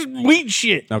 This is weed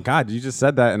shit. Oh God, you just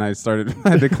said that, and I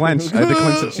had to clench. I had to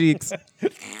clench the cheeks.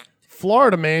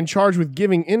 Florida man charged with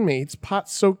giving inmates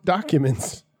pot-soaked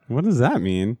documents. What does that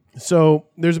mean? So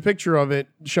there's a picture of it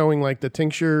showing like the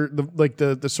tincture,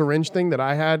 the syringe thing that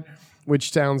I had,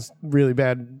 which sounds really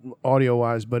bad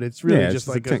audio-wise, but it's really it's just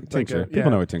like a tincture. People yeah.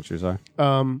 know what tinctures are.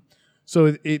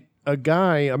 So a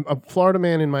guy, a Florida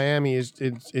man in Miami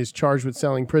is charged with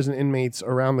selling prison inmates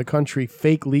around the country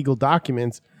fake legal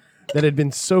documents that had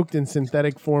been soaked in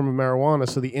synthetic form of marijuana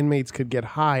so the inmates could get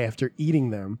high after eating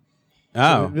them.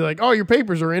 Oh, It'd be like, oh, your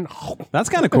papers are in. that's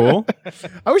kind of cool.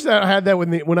 I wish that I had that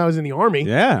when I was in the Army.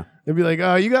 Yeah. They'd be like,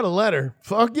 oh, you got a letter.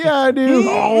 Fuck yeah, I do.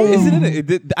 Oh. Isn't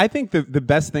it? I think the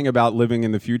best thing about living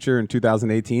in the future in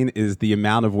 2018 is the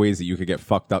amount of ways that you could get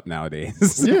fucked up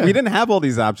nowadays. Yeah. We didn't have all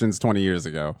these options 20 years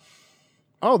ago.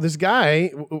 Oh, this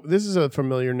guy. This is a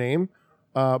familiar name.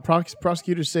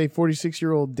 Prosecutors say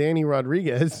 46-year-old Danny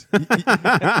Rodriguez used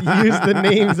the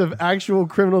names of actual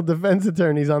criminal defense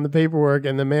attorneys on the paperwork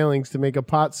and the mailings to make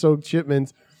pot-soaked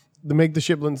shipments to make the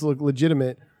shipments look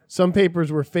legitimate. Some papers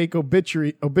were fake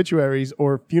obituaries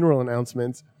or funeral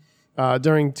announcements.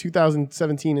 During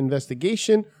 2017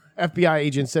 investigation, FBI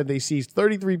agents said they seized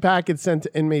 33 packets sent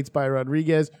to inmates by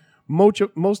Rodriguez, most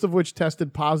of which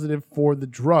tested positive for the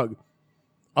drug.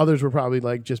 Others were probably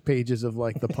like just pages of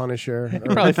like The Punisher.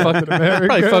 Probably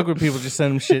fuck with people, just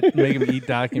send them shit, make them eat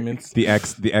documents. The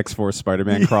X-Force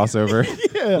Spider-Man crossover.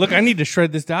 Yeah. Look, I need to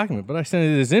shred this document, but I sent it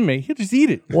to this inmate. He'll just eat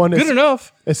it. Good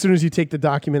enough. As soon as you take the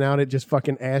document out, it just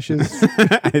fucking ashes.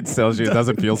 It tells you it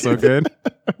doesn't feel so good.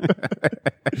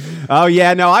 Oh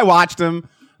yeah, no, I watched them.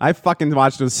 I fucking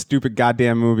watched those stupid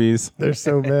goddamn movies. They're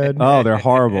so bad. Oh, they're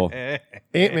horrible.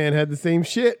 Ant-Man had the same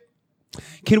shit.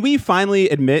 Can we finally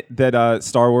admit that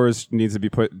Star Wars needs to be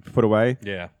put away?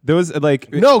 Yeah. There was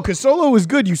like No, because Solo was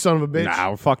good, you son of a bitch.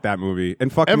 nah, fuck that movie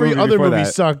and fuck Every the movie other before movie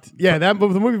that. sucked. Yeah, the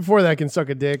movie before that can suck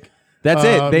a dick. That's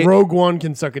it. Rogue One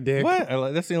can suck a dick. What?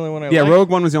 That's the only one I Yeah, like. Rogue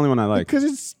One was the only one I liked. Because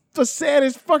it's the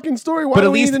saddest fucking story. Why But do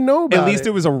at we least need to know about it? At least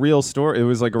it was a real story. It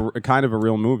was like a kind of a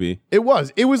real movie. It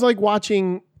was. It was like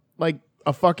watching like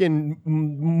a fucking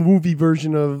movie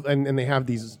version of, and they have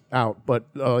these out, but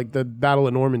like the Battle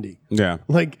of Normandy. Yeah.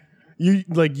 Like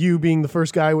you being the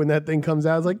first guy when that thing comes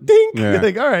out, it's like ding. Yeah.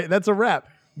 Like, all right, that's a wrap.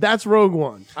 That's Rogue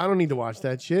One. I don't need to watch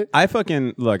that shit. I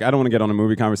fucking look. I don't want to get on a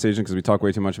movie conversation because we talk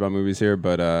way too much about movies here.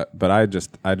 But I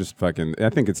just fucking. I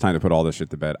think it's time to put all this shit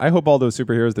to bed. I hope all those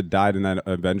superheroes that died in that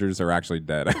Avengers are actually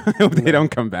dead. I hope they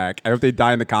don't come back. I hope they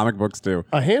die in the comic books too.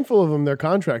 A handful of them, their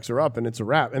contracts are up, and it's a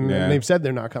wrap. And Yeah. they've said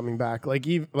they're not coming back. Like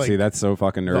See, that's so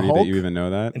fucking nerdy that Hulk? you even know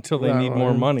that. Until they need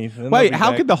more money. Then they'll Wait, be how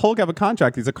back. could the Hulk have a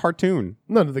contract? He's a cartoon.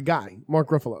 no, the guy, Mark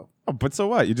Ruffalo. Oh, but so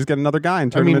what? You just get another guy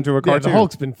and turn him into a yeah, cartoon. the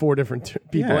Hulk's been 4 different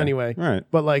people Yeah, anyway. right.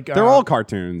 But like They're all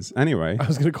cartoons anyway. I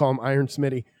was gonna call him Iron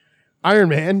Smitty. Iron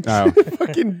Man. Oh.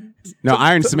 Fucking No,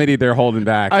 Iron Smitty, they're holding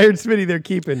back. Iron Smitty they're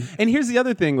keeping. And here's the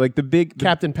other thing, like the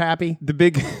Captain Pappy. the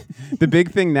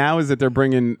big thing now is that they're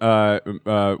bringing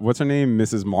what's her name,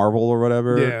 Mrs. Marvel or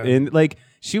whatever. Yeah. And like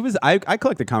she was, I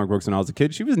collected comic books when I was a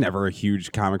kid. She was never a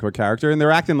huge comic book character, and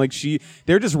they're acting like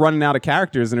they're just running out of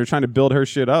characters and they're trying to build her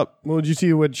shit up. Well, did you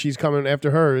see what she's coming after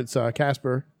her? It's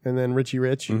Casper, and then Richie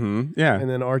Rich, Yeah, and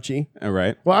then Archie. all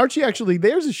right. Well, Archie actually,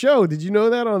 there's a show. Did you know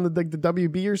that on the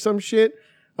WB or some shit?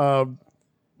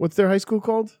 What's their high school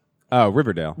called? Oh,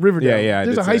 Riverdale. Riverdale. Yeah, I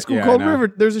There's did a see high that. school Yeah, I called know.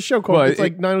 River. There's a show called Well, it's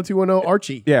like 90210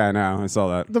 Archie. Yeah, I know. I saw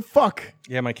that. The fuck?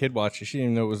 Yeah, my kid watched it. She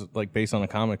didn't even know it was like based on a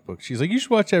comic book. She's like, "You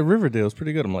should watch that Riverdale. It's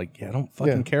pretty good." I'm like, "Yeah, I don't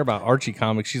fucking Yeah. care about Archie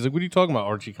comics." She's like, "What are you talking about,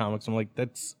 Archie comics?" I'm like,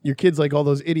 "That's Your kids like all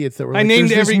those idiots that were. I Like, named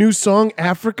There's every- this new song,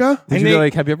 Africa. Did I you be named-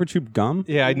 like, have you ever chewed gum?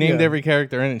 yeah." I named Yeah. every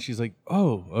character in it. She's like,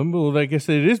 "Oh, well, I guess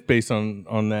it is based on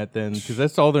that then, because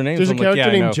that's all their names." There's a I'm like, character yeah,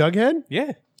 I named know. Jughead.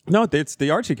 Yeah, No, it's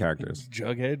the Archie characters.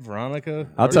 Jughead, Veronica.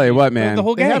 I'll tell you Archie. what, man. The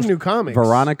whole They gang. have new comics.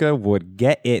 Veronica would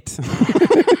get it.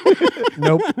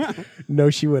 Nope. No,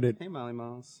 she wouldn't. Hey, Molly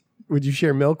Mouse. Would you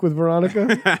share milk with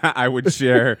Veronica? I would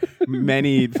share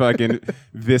many fucking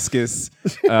viscous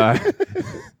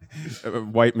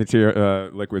white material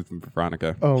liquid from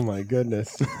Veronica. Oh my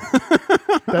goodness.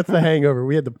 That's the hangover.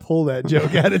 We had to pull that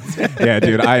joke out of town. Yeah,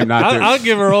 dude, I am not. I'll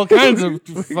give her all kinds of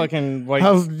fucking white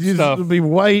How stuff. it'll be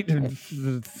white and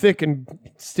thick and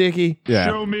sticky. yeah.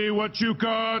 Show me what you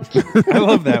got. I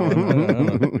love that one. I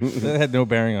don't know. That had no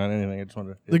bearing on anything. I just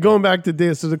wanted to. So going back to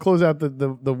this, so to close out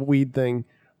the weed thing,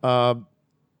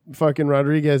 fucking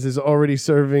Rodriguez is already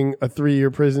serving a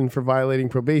 3-year prison for violating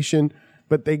probation,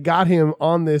 but they got him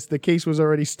on this. The case was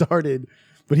already started,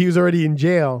 but he was already in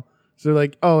jail. So they're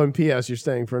like, oh, and P.S., you're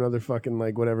staying for another fucking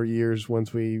like whatever years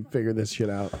once we figure this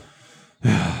shit out.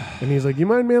 And he's like, you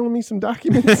mind mailing me some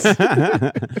documents?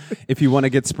 If you want to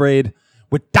get sprayed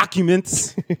with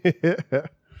documents.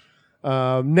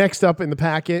 Next up in the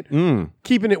packet,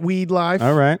 keeping it weed life.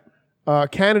 All right.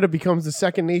 Canada becomes the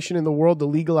second nation in the world to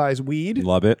legalize weed.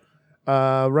 Love it.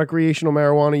 Recreational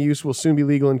marijuana use will soon be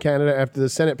legal in Canada after the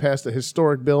Senate passed a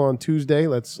historic bill on Tuesday.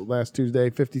 That's last Tuesday,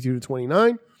 52 to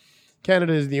 29.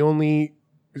 Canada is only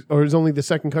the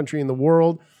second country in the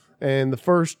world and the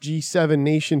first G7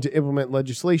 nation to implement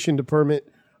legislation to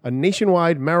permit a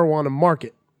nationwide marijuana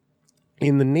market.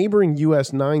 In the neighboring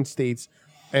U.S., 9 states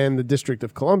and the District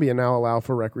of Columbia now allow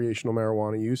for recreational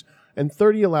marijuana use, and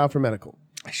 30 allow for medical.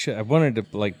 I wanted to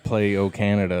like play "Oh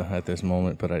Canada" at this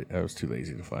moment, but I was too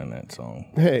lazy to find that song.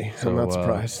 Hey, So, I'm not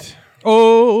surprised.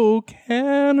 Oh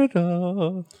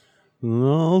Canada.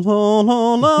 No, no,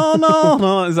 no, no, no,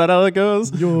 no. Is that how it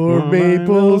goes? Your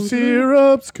maple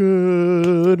syrup's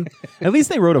good. At least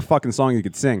they wrote a fucking song you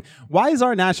could sing. Why is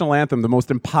our national anthem the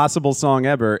most impossible song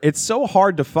ever? It's so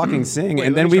hard to fucking sing, Wait,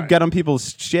 and let then me we try get on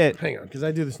people's shit. Hang on, because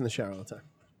I do this in the shower all the time.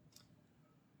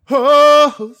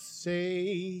 Oh,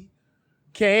 say,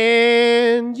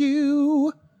 can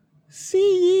you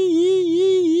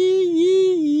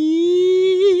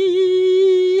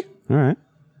see All right.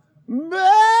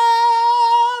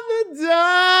 by the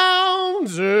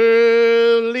dawn's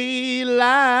early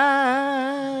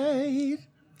light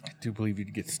I do believe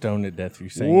you'd get stoned to death if you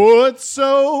sang. what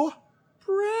so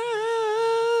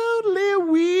proudly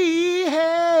we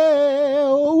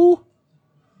held?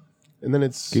 And then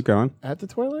it's Keep going. at the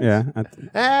twilight? Yeah.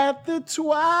 At the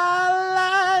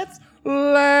twilight's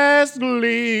last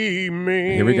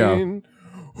gleaming. Here we go.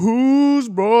 Whose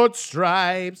broad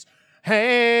stripes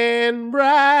and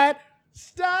bright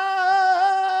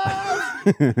stars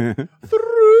through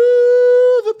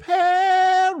the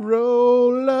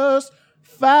perilous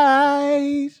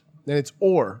fight. Then it's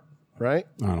or, right?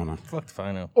 I don't know. Fuck if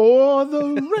I know. O'er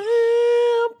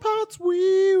the ramparts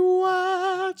we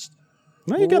watched.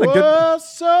 No, you got a good. Were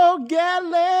so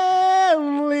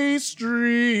gallantly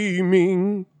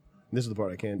streaming. This is the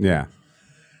part I can't do. Yeah.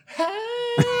 And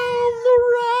the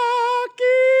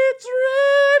rocket's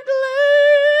red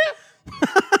glare.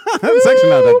 That's actually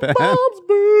not that bad. Bombs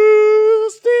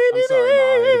bursting I'm sorry,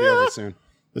 Molly. It'll be over soon.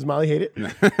 Does Molly hate it?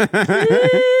 It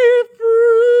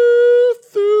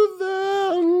through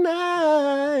the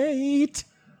night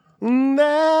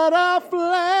that our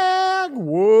flag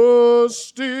was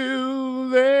still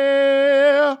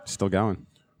there. Still going.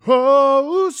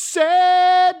 Oh,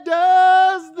 sad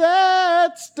does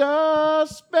that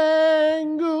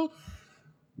star-spangled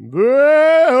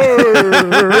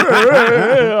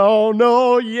oh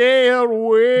no, yeah,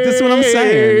 wave. This is what I'm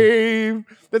saying.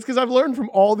 That's because I've learned from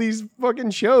all these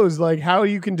fucking shows, like how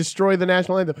you can destroy the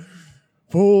national anthem.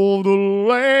 For the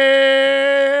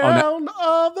land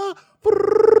of the free.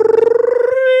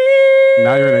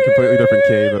 Now you're in a completely different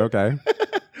key, but okay.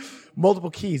 Multiple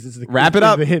keys. This is the Wrap it this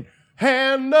is up. The hit.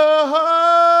 And the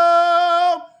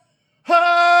home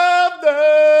of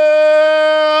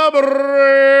the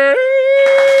brave.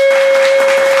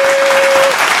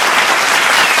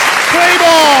 Play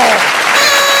ball.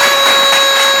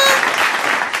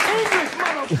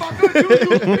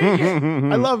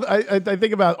 I love. I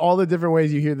think about all the different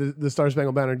ways you hear the Star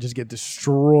Spangled Banner just get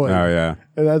destroyed. Oh yeah.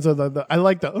 And that's what I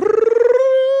like the.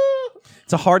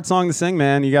 It's a hard song to sing,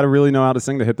 man. You got to really know how to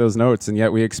sing to hit those notes, and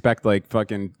yet we expect like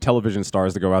fucking television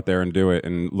stars to go out there and do it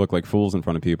and look like fools in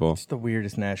front of people. It's the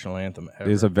weirdest national anthem ever.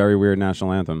 It is a very weird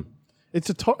national anthem. It's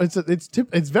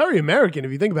very American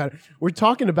if you think about it. We're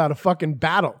talking about a fucking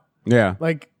battle. Yeah.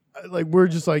 Like we're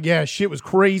just like, yeah, shit was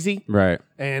crazy, Right.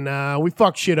 and we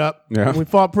fucked shit up. Yeah. And we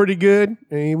fought pretty good,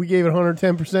 and we gave it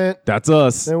 110%, That's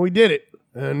us. and we did it.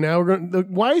 And now we're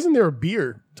going. Why isn't there a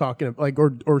beer talking like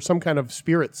or some kind of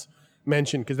spirits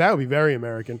mentioned? Because that would be very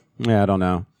American. Yeah, I don't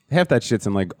know. Half that shit's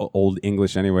in like old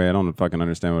English anyway. I don't fucking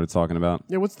understand what it's talking about.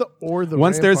 Yeah, what's the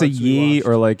Once there's a ramparts we ye watched?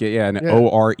 or like an Yeah.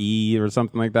 O-R-E or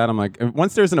something like that, I'm like,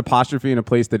 once there's an apostrophe in a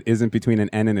place that isn't between an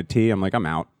N and a T, I'm like, I'm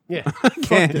out. yeah, fuck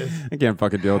this. I can't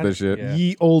fucking deal with this shit. Yeah.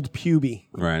 Ye old puby.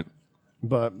 Right.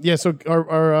 But yeah, so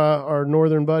our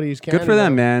northern buddies, Good for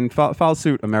them, man. File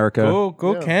suit, America.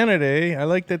 Go Yeah. Canada. Eh? I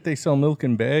like that they sell milk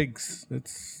in bags.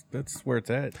 That's where it's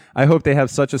at. I hope they have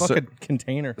such a Fuck a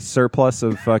container. surplus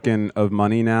of fucking of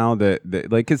money now that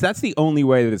like, because that's the only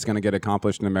way that it's going to get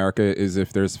accomplished in America is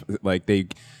if there's like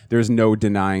there's no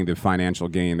denying the financial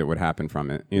gain that would happen from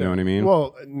it. You know what I mean?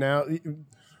 Well, now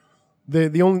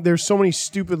there's so many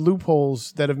stupid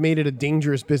loopholes that have made it a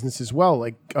dangerous business as well.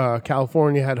 Like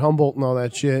California had Humboldt and all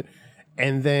that shit,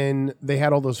 and then they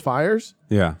had all those fires,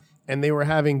 yeah. and they were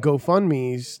having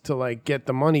GoFundMe's to like get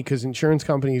the money because insurance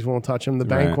companies won't touch them, the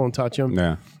bank Right. won't touch them,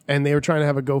 Yeah. and they were trying to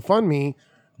have a GoFundMe,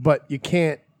 but you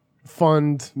can't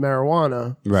fund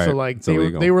marijuana, Right. So like It's they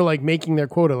illegal. were like making their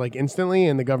quota like instantly,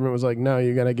 and the government was like, no,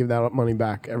 you got to give that money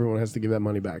back. Everyone has to give that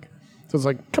money back. So it's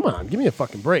like, come on, give me a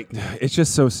fucking break. It's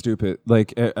just so stupid.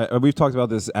 Like we've talked about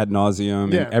this ad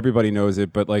nauseum, Yeah. and everybody knows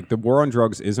it. But like the war on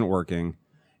drugs isn't working.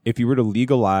 If you were to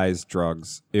legalize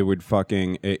drugs, it would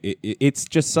fucking. It's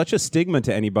just such a stigma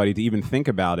to anybody to even think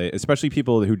about it, especially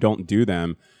people who don't do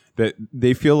them. That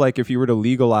they feel like if you were to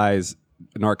legalize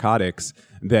narcotics,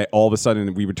 that all of a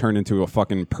sudden we would turn into a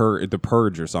fucking the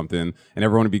purge or something, and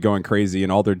everyone would be going crazy,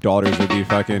 and all their daughters would be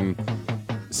fucking.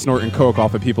 snorting coke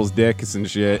off of people's dicks and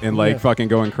shit and like fucking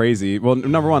going crazy. Well,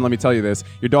 number one, let me tell you this: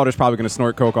 your daughter's probably going to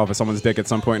snort coke off of someone's dick at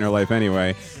some point in her life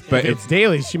anyway. But If it's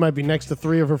daily, she might be next to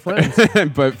 3 of her friends.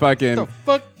 but fucking. The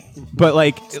fuck? But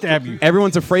like, Stab you.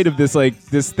 Everyone's afraid of this, like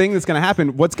this thing that's gonna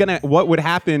happen. What would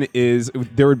happen is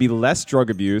there would be less drug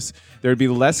abuse. There would be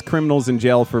less criminals in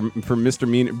jail for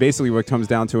misdemeanor. Basically, what comes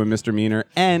down to a misdemeanor,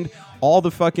 and all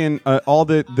the fucking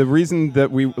the reason that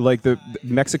we like the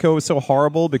Mexico is so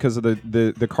horrible because of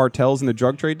the cartels and the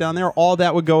drug trade down there. All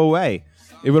that would go away.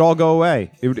 It would all go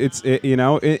away.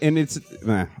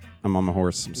 I'm on my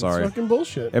horse. I'm sorry. It's fucking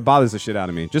bullshit. It bothers the shit out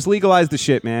of me. Just legalize the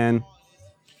shit, man.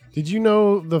 Did you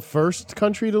know the first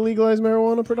country to legalize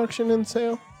marijuana production and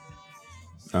sale?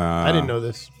 I didn't know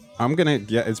this.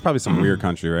 It's probably some weird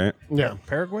country, right? Yeah.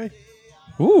 Paraguay?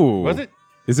 Ooh. Was it?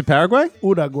 Is it Paraguay?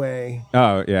 Uruguay.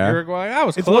 Oh, yeah. Uruguay? I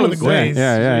was It's close. one of the Guays.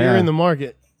 Yeah, So yeah. You're in the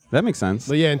market. That makes sense.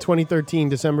 But yeah, in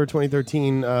December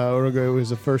 2013, Uruguay was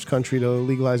the first country to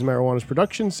legalize marijuana's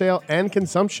production, sale, and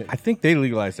consumption. I think they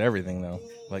legalized everything, though.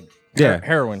 Like Yeah.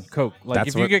 heroin, coke. Like, That's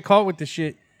if you what- get caught with the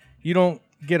shit, you don't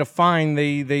get a fine.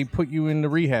 They put you into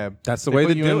rehab. That's the They way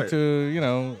put to you do into, you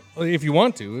know, if you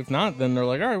want to. If not, then they're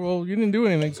like, all right, well, you didn't do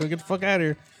anything, so get the fuck out of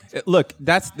here. Look,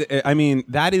 that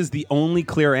is the only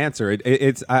clear answer.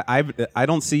 I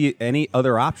don't see any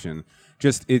other option.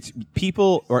 Just it's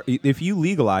people, or if you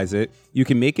legalize it, you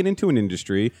can make it into an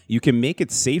industry. You can make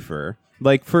it safer.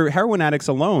 Like for heroin addicts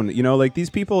alone, you know, like these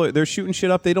people, they're shooting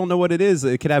shit up. They don't know what it is.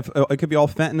 It could be all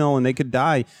fentanyl, and they could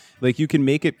die. Like you can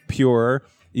make it pure.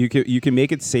 You can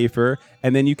make it safer,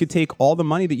 and then you could take all the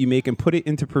money that you make and put it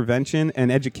into prevention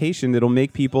and education that'll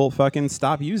make people fucking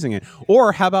stop using it.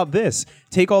 Or how about this?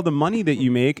 Take all the money that you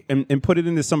make and put it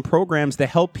into some programs to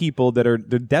help people they're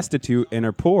destitute and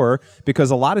are poor,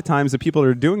 because a lot of times the people that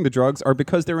are doing the drugs are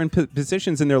because they're in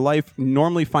positions in their life,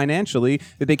 normally financially,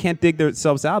 that they can't dig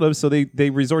themselves out of, so they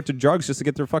resort to drugs just to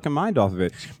get their fucking mind off of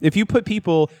it. If you put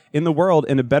people in the world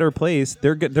in a better place,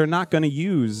 they're not going to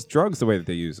use drugs the way that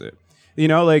they use it. You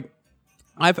know, like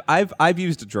I've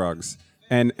used drugs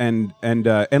and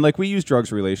like we use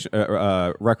drugs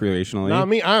recreationally. Not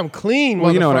me. I'm clean.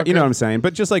 Well, you know what motherfucker. I'm saying,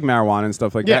 but just like marijuana and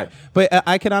stuff like Yeah. that. But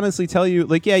I can honestly tell you,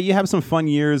 like, yeah, you have some fun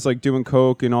years like doing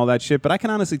coke and all that shit. But I can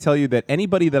honestly tell you that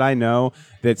anybody that I know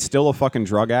that's still a fucking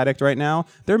drug addict right now,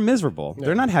 they're miserable. Yeah.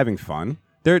 They're not having fun.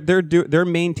 They're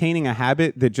maintaining a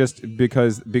habit that just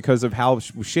because of how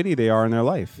shitty they are in their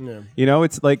life. Yeah. You know,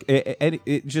 it's like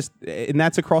it just, and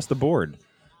that's across the board.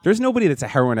 There's nobody that's a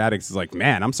heroin addict is like,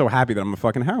 man, I'm so happy that I'm a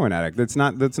fucking heroin addict. That's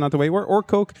not the way it works, or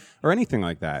coke or anything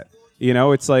like that. You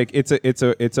know, it's like it's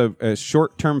a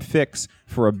short-term fix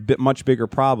for a much bigger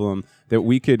problem that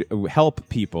we could help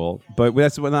people, but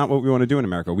that's not what we want to do in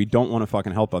America. We don't want to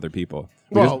fucking help other people.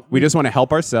 We just want to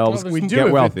help ourselves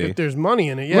get wealthy. If there's money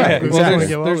in it, yeah. Right, exactly.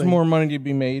 There's more money to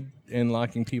be made in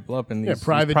locking people up in these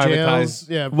private privatized jails.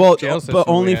 Yeah, well, jail but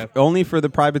systems only for the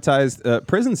privatized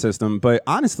prison system. But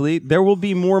honestly, there will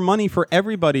be more money for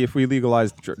everybody if we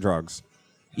legalize drugs,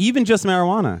 even just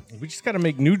marijuana. we just got to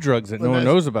make new drugs that no one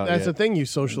That's- knows about. That's yet. the thing, you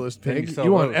socialist pig. you sell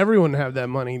You want those. everyone to have that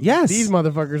money. Yes. These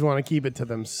motherfuckers want to keep it to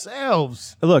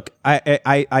themselves. Look,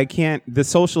 I can't. The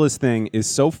socialist thing is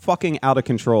so fucking out of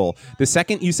control. The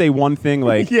second you say one thing,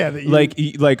 like Yeah, that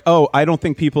you- oh, I don't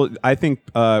think people. I think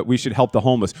we should help the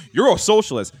homeless. You're a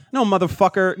socialist. No,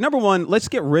 motherfucker. Number one, let's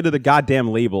get rid of the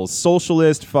goddamn labels.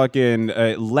 Socialist, fucking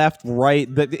left, right.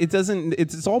 It doesn't.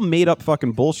 It's all made up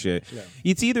fucking bullshit. Yeah.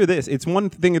 It's either this. It's one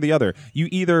thing or the other. You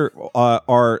either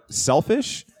are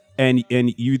selfish and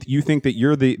you think that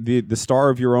you're the star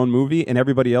of your own movie and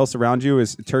everybody else around you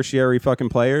is tertiary fucking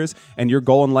players, and your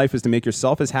goal in life is to make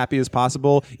yourself as happy as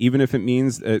possible, even if it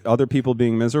means other people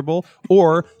being miserable,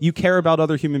 or you care about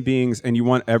other human beings and you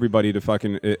want everybody to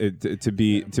fucking to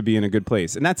be in a good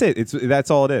place, and that's it.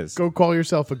 That's all it is. Go call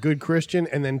yourself a good Christian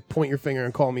and then point your finger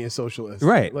and call me a socialist.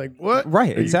 Right. Like, what?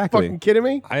 Right, Are exactly. you fucking kidding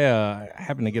me? I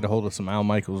happen to get a hold of some Al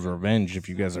Michaels Revenge if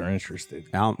you guys are interested.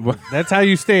 Al, That's how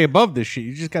you stay above this shit.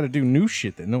 You just got to do new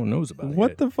shit that no one knows about. what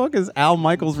yet. the fuck is Al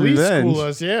Michaels Please Revenge? school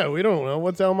us. Yeah, we don't know.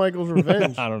 What's Al Michaels'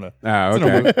 revenge? I don't know. Oh,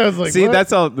 okay. I was like, See, what?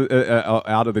 that's how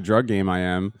out of the drug game I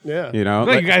am. Yeah. You know?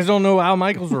 Like, you guys don't know Al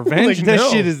Michaels Revenge? Like, that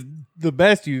no. shit is the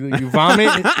best. You vomit,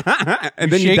 and you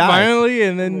then shake you die. violently,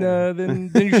 and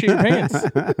then you shit your pants.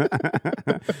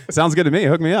 Sounds good to me.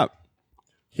 Hook me up.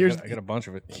 I got a bunch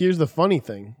of it. Here's the funny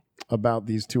thing about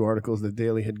these two articles that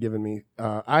Daly had given me.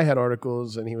 I had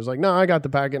articles, and he was like, "No, I got the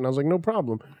packet," and I was like, "No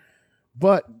problem."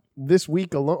 But this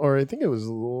week alone, or I think it was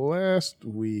last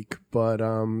week, but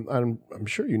I'm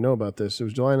sure you know about this. It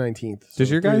was July 19th. So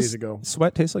Does your 3 guys' days ago?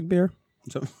 sweat taste like beer?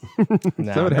 So,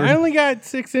 Nah, I only got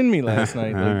 6 in me last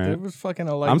night. Like, right. It was fucking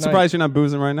a light I'm night. surprised you're not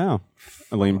boozing right now,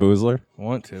 Elaine Boozler.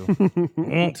 Want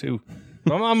to.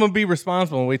 I'm gonna be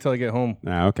responsible and wait till I get home.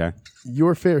 Ah, okay.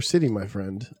 Your fair city, my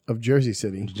friend, of Jersey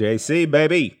City, JC,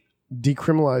 baby.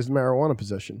 decriminalized marijuana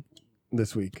possession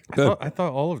this week. I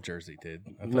thought all of Jersey did.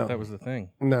 I thought No. that was the thing.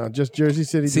 No, just Jersey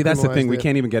City. See, that's the thing. decriminalized We it.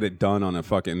 can't even get it done on a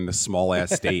fucking small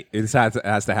ass state. It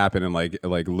has to happen in like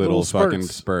little fucking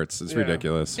spurts. It's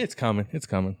ridiculous. It's coming. It's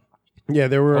coming. Yeah,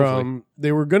 they were Hopefully.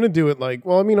 they were gonna do it like.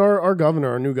 Well, I mean, our governor,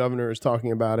 our new governor, is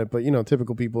talking about it, but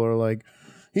typical people are like,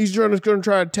 he's just going to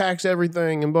try to tax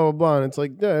everything and blah blah blah. And it's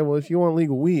like, yeah, well, if you want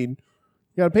legal weed,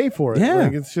 you got to pay for it. Yeah.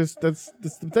 Like, it's just that's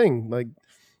the thing. Like,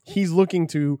 he's looking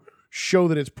to show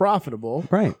that it's profitable,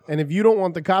 Right. And if you don't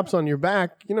want the cops on your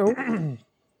back,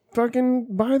 fucking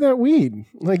buy that weed.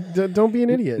 Like, don't be an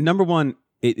idiot. Number one,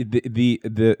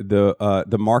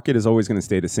 the market is always going to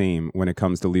stay the same when it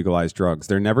comes to legalized drugs.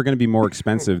 They're never going to be more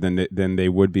expensive than they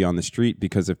would be on the street,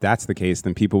 because if that's the case,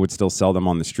 then people would still sell them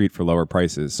on the street for lower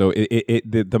prices. So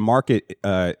the market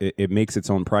it makes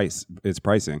its own price, its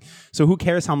pricing. So who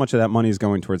cares how much of that money is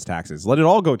going towards taxes? Let it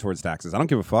all go towards taxes. I don't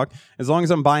give a fuck. As long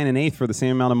as I'm buying an eighth for the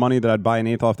same amount of money that I'd buy an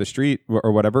eighth off the street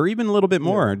or whatever, or even a little bit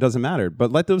more, it doesn't matter.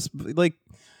 But let those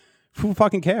who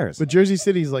fucking cares? But Jersey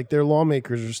City's like, their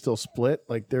lawmakers are still split.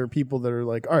 Like, there are people that are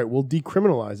like, all right, we'll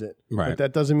decriminalize it. Right. But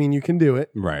that doesn't mean you can do it.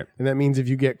 Right. And that means if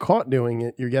you get caught doing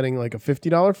it, you're getting like a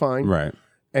 $50 fine. Right.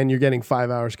 And you're getting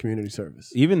 5 hours community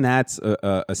service. Even that's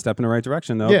a step in the right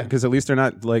direction, though, Yeah. because at least they're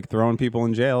not like throwing people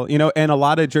in jail, And a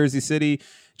lot of Jersey City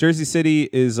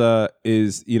is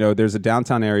there's a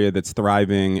downtown area that's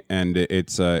thriving, and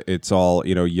it's all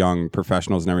young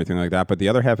professionals and everything like that. But the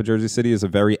other half of Jersey City is a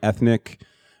very ethnic,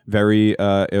 very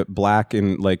black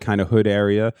and like kind of hood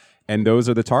area. And those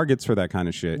are the targets for that kind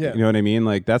of shit. Yeah. You know what I mean?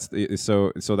 Like that's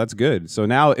so that's good. So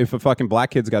now if a fucking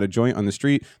black kid's got a joint on the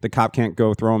street, the cop can't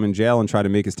go throw him in jail and try to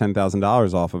make his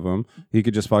 $10,000 off of him. He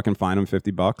could just fucking fine him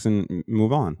 $50 and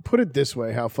move on. Put it this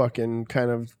way, how fucking kind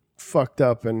of fucked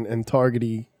up and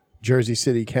targety Jersey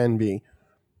City can be.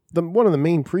 One of the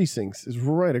main precincts is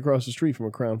right across the street from a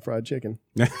Crown Fried Chicken.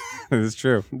 It's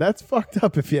true. That's fucked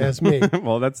up if you ask me.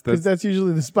 Well, that's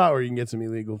usually the spot where you can get some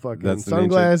illegal fucking That's the main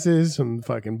sunglasses, some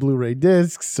fucking Blu-ray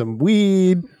discs, some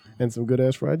weed, and some good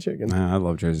ass fried chicken. I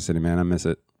love Jersey City, man. I miss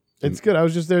it. It's good. I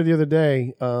was just there the other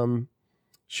day,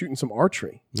 shooting some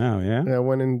archery. Oh yeah. And I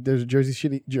went in. There's a Jersey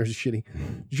City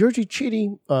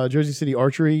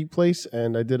archery place,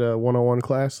 and I did a 101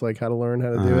 class, like how to learn how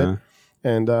to do it.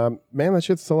 And man, that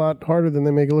shit's a lot harder than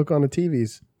they make it look on the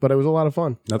TVs. But it was a lot of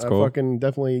fun. That's cool. I fucking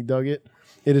definitely dug it.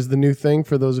 It is the new thing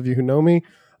for those of you who know me.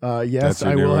 Yes, That's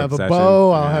your I new will have obsession. a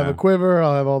bow. I'll have Yeah. a quiver.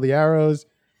 I'll have all the arrows,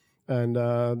 and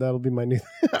that'll be my new.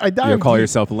 I dive. You'll call deep.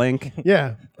 yourself Link.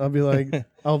 Yeah, I'll be like,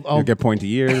 You'll I'll get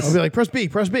pointy ears. be like, press B,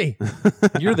 press B.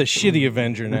 You're the shitty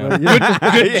Avenger now.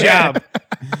 Good job.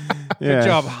 Good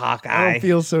job, I Hawkeye. don't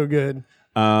feel so good.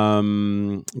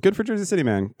 Good for Jersey City,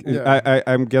 man. Yeah.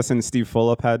 I'm guessing Steve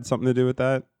Fulop had something to do with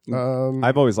that. Um,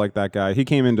 I've always liked that guy. He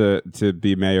came in to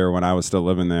be mayor when I was still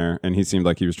living there, and he seemed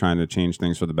like he was trying to change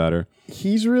things for the better.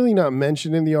 He's really not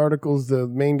mentioned in the articles. The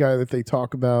main guy that they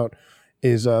talk about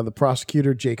is the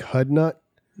prosecutor, Jake Hudnut.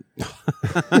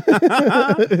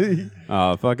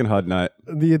 Oh, fucking Hudnut.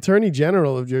 The attorney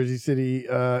general of Jersey City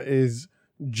is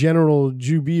General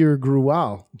Jubir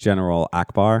Gruwal. General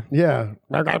Akbar. Yeah.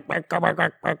 All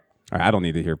right, I don't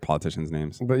need to hear politicians'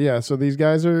 names. But yeah, so these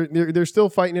guys they're still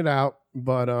fighting it out.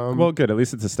 But Well, good. At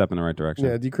least it's a step in the right direction.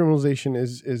 yeah, decriminalization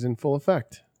is in full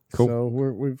effect. Cool. So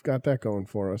we've got that going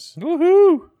for us.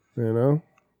 Woohoo! You know?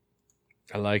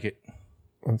 I like it.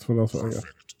 That's what else I got.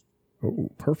 Oh,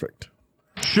 perfect.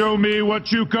 Show me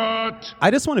what you got. I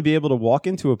just want to be able to walk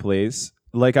into a place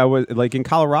like I was like in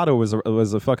Colorado was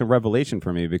a fucking revelation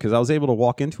for me, because I was able to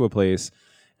walk into a place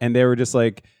and they were just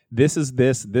like, this is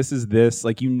this is this,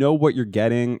 like, you know what you're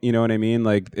getting, you know what I mean?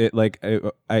 Like it, like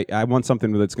I want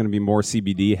something that's going to be more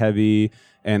CBD heavy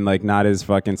and like not as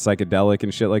fucking psychedelic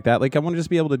and shit like that. Like I want to just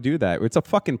be able to do that. It's a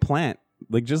fucking plant.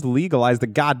 Like just legalize the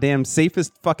goddamn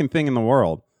safest fucking thing in the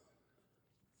world.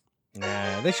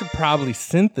 Nah, they should probably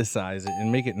synthesize it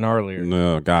and make it gnarlier.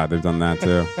 No, God, they've done that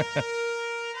too.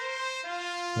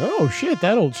 Oh shit,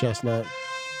 that old chestnut.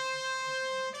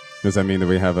 Does that mean that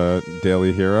we have a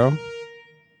daily hero?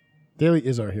 Daly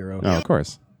is our hero. Oh, of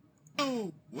course.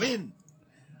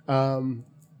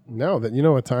 No, that you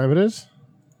know what time it is?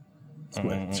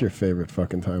 It's your favorite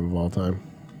fucking time of all time.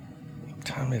 What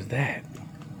time is that?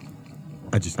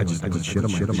 I just shit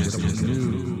on my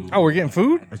face. Oh, we're getting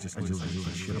food?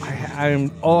 I'm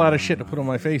all out of shit to put on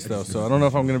my face, though, so I don't know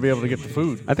if I'm going to be able to get the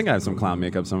food. I think I have some clown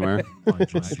makeup somewhere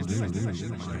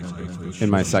in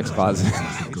my sex closet.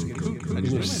 In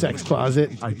your sex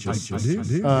closet.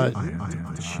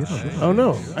 Oh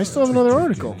no, I still have another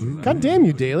article. God damn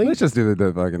you, Daily. Let's just do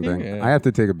the fucking thing. Yeah. I have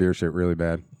to take a beer shit really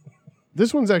bad.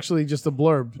 This one's actually just a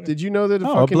blurb. Did you know that a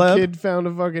Oh, a fucking blurb. kid found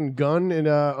a fucking gun in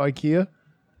IKEA?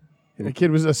 A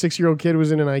 6-year-old kid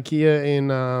was in an IKEA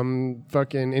in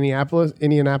fucking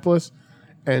Indianapolis,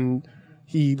 and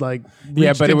he like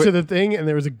reached but it into wa- the thing, and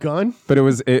there was a gun. But it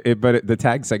was the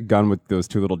tag said gun with those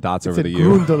two little dots over Said the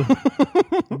U.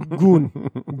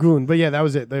 Goon. But yeah, that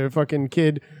was it. The fucking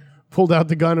kid pulled out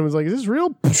the gun and was like, "Is this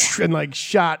real?" And like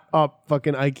shot up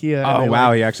fucking IKEA. Oh and they, wow,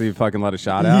 like, he actually fucking let a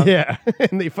shot out. yeah,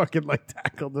 and they fucking like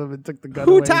tackled him and took the gun.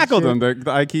 Who away and tackled shit. him? The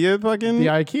IKEA fucking. The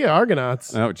IKEA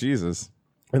Argonauts. Oh Jesus.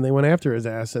 And they went after his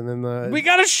ass, and then We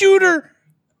got a shooter!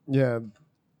 yeah,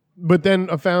 but then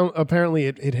apparently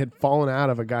it had fallen out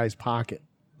of a guy's pocket,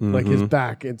 like his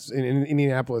back. It's in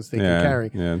Indianapolis they can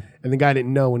carry, yeah. and the guy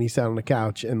didn't know when he sat on the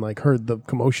couch and like heard the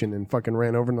commotion and fucking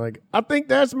ran over and like, I think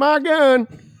that's my gun.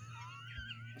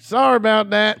 Sorry about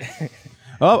that.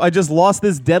 Oh, I just lost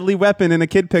this deadly weapon and a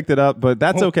kid picked it up, but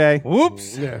that's okay.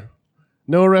 Whoops. Yeah,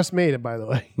 no arrest made. By the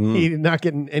way, he did not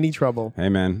get in any trouble. Hey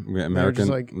man, America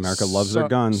loves their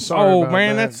guns. Sorry Oh, about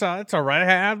man, that. that's all right.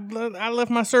 I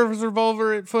left my service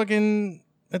revolver at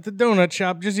the donut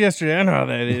shop just yesterday. I know how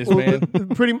that is, man.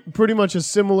 pretty much a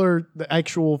similar. The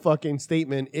actual fucking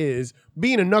statement is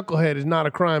being a knucklehead is not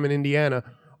a crime in Indiana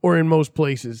or in most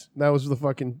places. That was the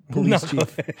fucking police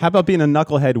chief. How about being a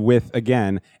knucklehead with,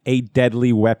 again, a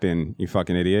deadly weapon, you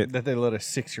fucking idiot? That they let a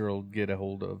 6-year-old get a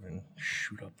hold of and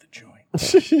shoot up the joint.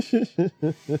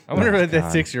 I wonder if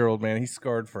that 6-year-old, man, he's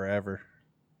scarred forever.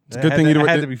 It's a good thing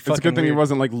it's it's a good thing he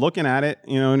wasn't like looking at it,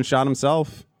 and shot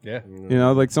himself. Yeah. You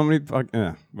know, like so many,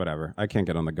 whatever. I can't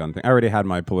get on the gun thing. I already had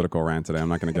my political rant today. I'm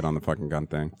not going to get on the fucking gun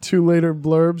thing. 2 later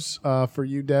blurbs for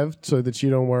you, Dev, so that you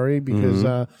don't worry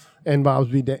because N-bombs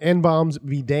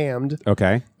be damned.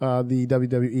 Okay. The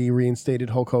WWE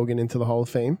reinstated Hulk Hogan into the Hall of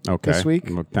Fame this week.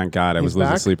 Well, thank God. I He's was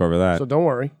losing back. sleep over that. So don't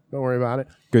worry about it.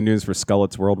 Good news for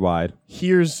Skullets worldwide.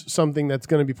 Here's something that's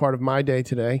going to be part of my day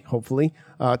today, hopefully.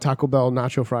 Taco Bell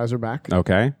nacho fries are back.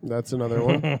 Okay. That's another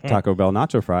one. Taco Bell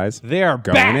nacho fries. They are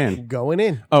going back. in. Going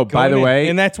in. Oh, by the Going in. way,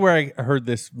 And that's where I heard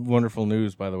this wonderful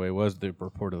news, by the way, was the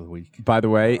report of the week. by the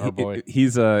way, Our boy.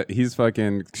 he's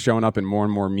fucking showing up in more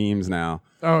and more memes now.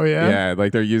 Oh, yeah? Yeah,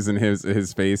 like they're using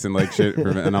his face and like shit,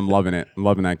 and I'm loving it. I'm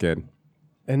loving that kid.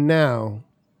 And now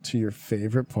to your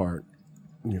favorite part.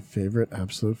 Your favorite,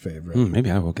 absolute favorite.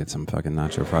 Maybe I will get some fucking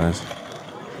nacho fries.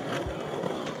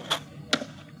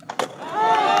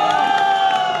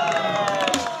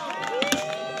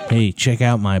 Hey, check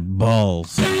out my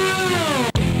balls.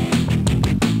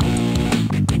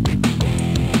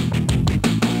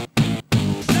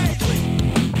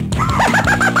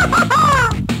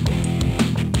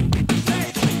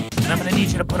 I'm gonna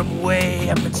need you to put them way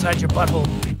up inside your butthole.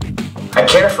 I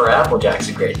care for Applejacks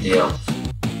a great deal.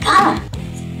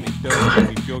 Make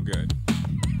me feel good.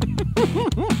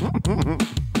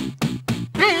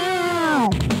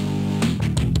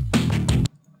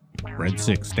 Red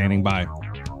 6 standing by.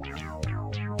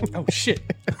 Oh, shit.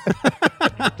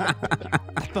 I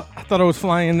thought I was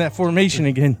flying in that formation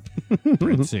again.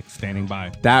 Red 6 standing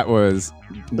by. That was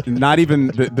not even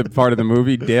the part of the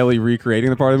movie. Daily recreating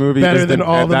the part of the movie. Better is than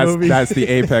all the that's, movies. That's the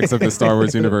apex of the Star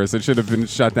Wars universe. It should have been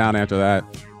shut down after that.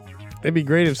 It'd be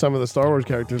great if some of the Star Wars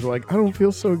characters were like, I don't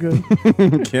feel so good.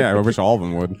 Yeah, I wish all of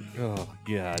them would. Oh,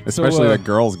 God. Especially that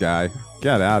girls guy.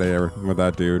 Get out of here with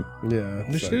that dude. Yeah.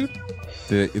 This dude?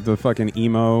 The fucking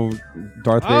emo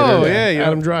Darth Vader. Oh, yeah.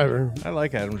 Adam Driver. I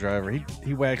like Adam Driver.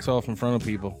 He whacks off in front of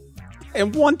people.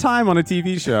 And one time on a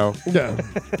TV show. Yeah.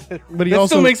 But he That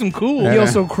also still makes him cool. He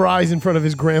also cries in front of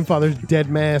his grandfather's dead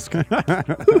mask. Yeah.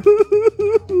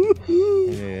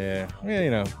 Yeah, you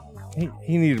know.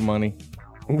 He needed money.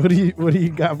 What do you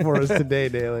got for us today,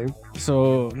 Daily?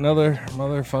 So another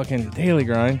motherfucking daily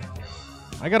grind.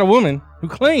 I got a woman who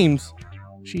claims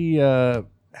she has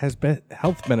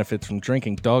health benefits from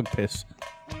drinking dog piss.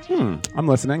 I'm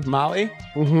listening. Molly?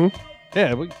 Mm-hmm.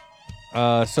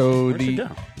 Yeah. So Where'd she go?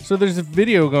 so there's a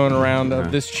video going around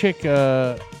of this chick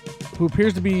who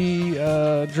appears to be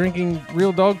drinking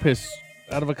real dog piss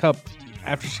out of a cup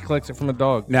after she collects it from a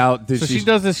dog. Now, she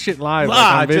does this shit live like,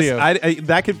 on video.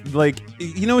 that could, like,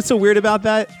 you know what's so weird about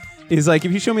that? is like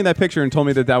if you show me that picture and told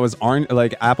me that was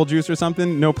like apple juice or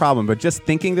something, no problem. But just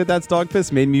thinking that that's dog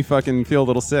piss made me fucking feel a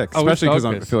little sick, especially because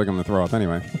I feel like I'm gonna throw up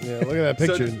anyway. Yeah, look at that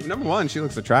picture. So, number one, she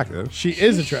looks attractive. She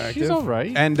is attractive. She's all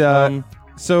right. And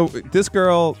so this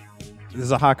girl. This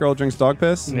is a hot girl drinks dog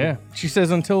piss? Yeah. She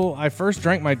says, until I first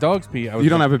drank my dog's pee, I was You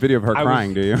don't have a video of her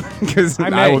crying, do you? Because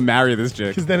I would marry this chick.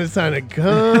 Because then it's time to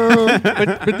come.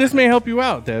 but this may help you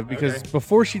out, Dev, because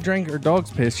before she drank her dog's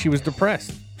piss, she was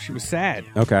depressed. She was sad.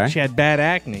 Okay. She had bad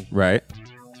acne. Right.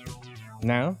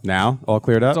 Now, all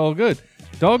cleared up? It's all good.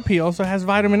 Dog pee also has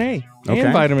vitamin A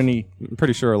and vitamin E. I'm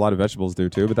pretty sure a lot of vegetables do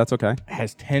too, but that's okay. It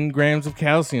has 10 grams of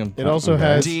calcium. It also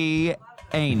has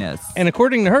anus. And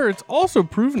according to her, it's also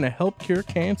proven to help cure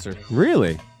cancer.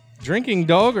 Really? Drinking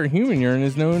dog or human urine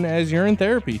is known as urine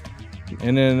therapy.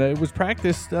 And then it was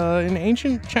practiced in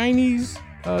ancient Chinese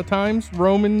times,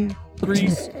 Roman,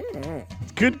 Greece.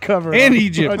 Good cover. And on,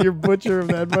 Egypt. on your butcher of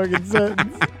that fucking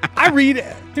sentence. I read it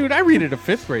at a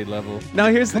 5th grade level. Now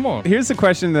here's the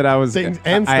question that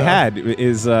I had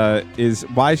is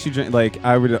why is she drink? Like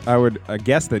I would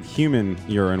guess that human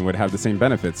urine would have the same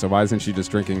benefits. So why isn't she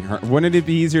just drinking her? Wouldn't it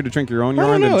be easier to drink your own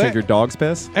urine than drink your dog's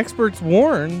piss? Experts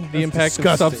warn the impact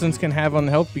disgusting. of substance can have on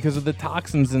health because of the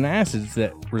toxins and acids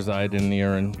that reside in the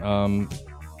urine.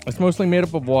 It's mostly made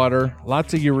up of water,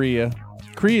 lots of urea,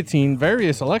 creatine,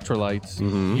 various electrolytes,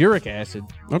 uric acid,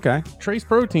 trace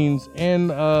proteins, and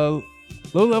low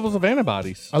levels of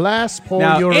antibodies. Alas, poor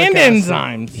and uric acid.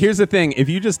 enzymes. Here's the thing: if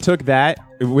you just took that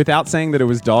without saying that it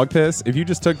was dog piss, if you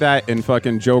just took that and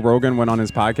fucking Joe Rogan went on his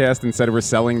podcast and said we're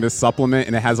selling this supplement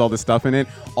and it has all this stuff in it,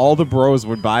 all the bros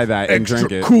would buy that and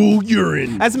drink it. Cool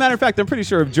urine. As a matter of fact, I'm pretty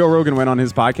sure if Joe Rogan went on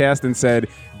his podcast and said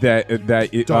that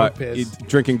Dog piss.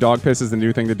 drinking dog piss is the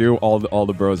new thing to do, all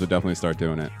the bros would definitely start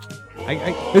doing it.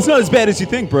 It's not as bad as you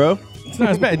think, bro. It's not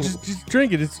as bad. Just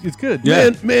drink it. It's good.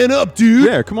 Yeah. Man up, dude.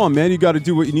 Yeah, come on, man. You got to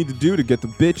do what you need to do to get the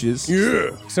bitches.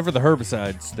 Yeah. Except for the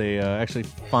herbicides. They actually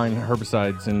find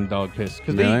herbicides in dog piss.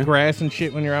 Because they Really? eat grass and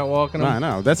shit when you're out walking them. I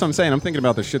know. That's what I'm saying. I'm thinking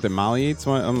about the shit that Molly eats.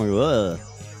 I'm like, ugh.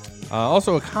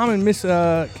 Also, a common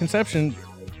misconception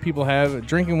people have,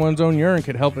 drinking one's own urine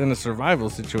could help in a survival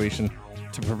situation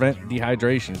to prevent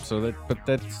dehydration. But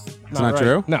that's It's not right.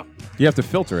 true? No. You have to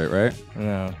filter it, right?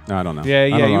 No. I don't know. Yeah, I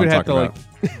don't know you what would I'm have to talking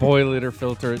like boil it or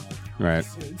filter it. Right.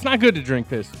 It's not good to drink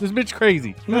piss. This bitch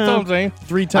crazy. That's all I'm saying.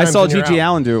 3 I times. saw and you're G.G. out.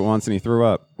 Allen do it once and he threw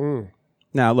up.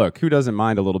 Now, look, who doesn't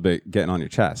mind a little bit getting on your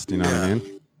chest? You know what I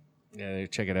mean? Yeah,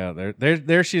 check it out.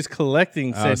 There she is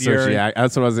collecting said so urine.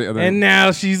 that's what I was. And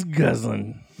now she's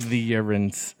guzzling the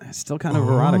urines. It's still kind of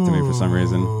erotic to me for some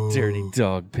reason. Dirty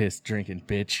dog piss drinking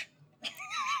bitch.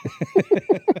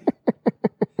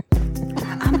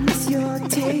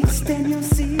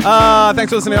 Thanks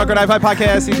for listening to Awkward Hi-Fi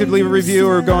Podcast. You could leave a review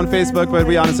or go on Facebook, but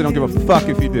we honestly don't give a fuck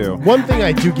if you do. One thing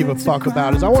I do give a fuck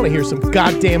about is I want to hear some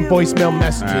goddamn voicemail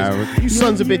messages. You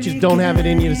sons of bitches don't have it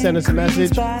in you to send us a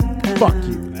message. Fuck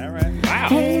you. All right. Wow.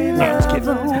 No, just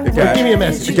kidding. Give me a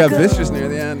message. It got vicious near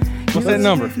the end. What's that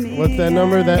number? What's that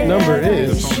number? That number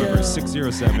is... The phone number is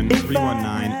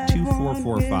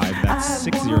 607-319-2445. That's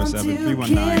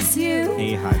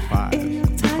 607-319-A-High-Five.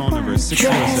 The phone number is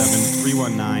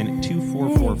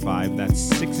 607-319-2445. That's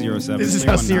 607-319-A-High-Five. This is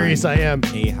how serious I am.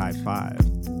 The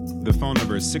phone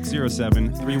number is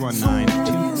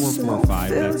 607-319-2445.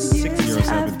 That's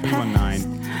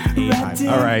 607-319-A-High-Five.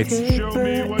 All right. Show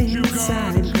me what you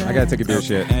got. I got to take a beer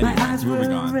shit. Anyways,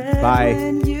 moving on. Bye.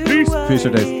 Peace. Peace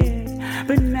your days.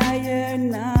 But now you're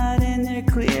not in there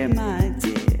clear, my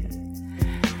dear.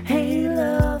 Hey,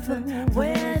 lover,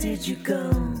 where did you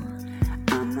go?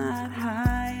 I'm not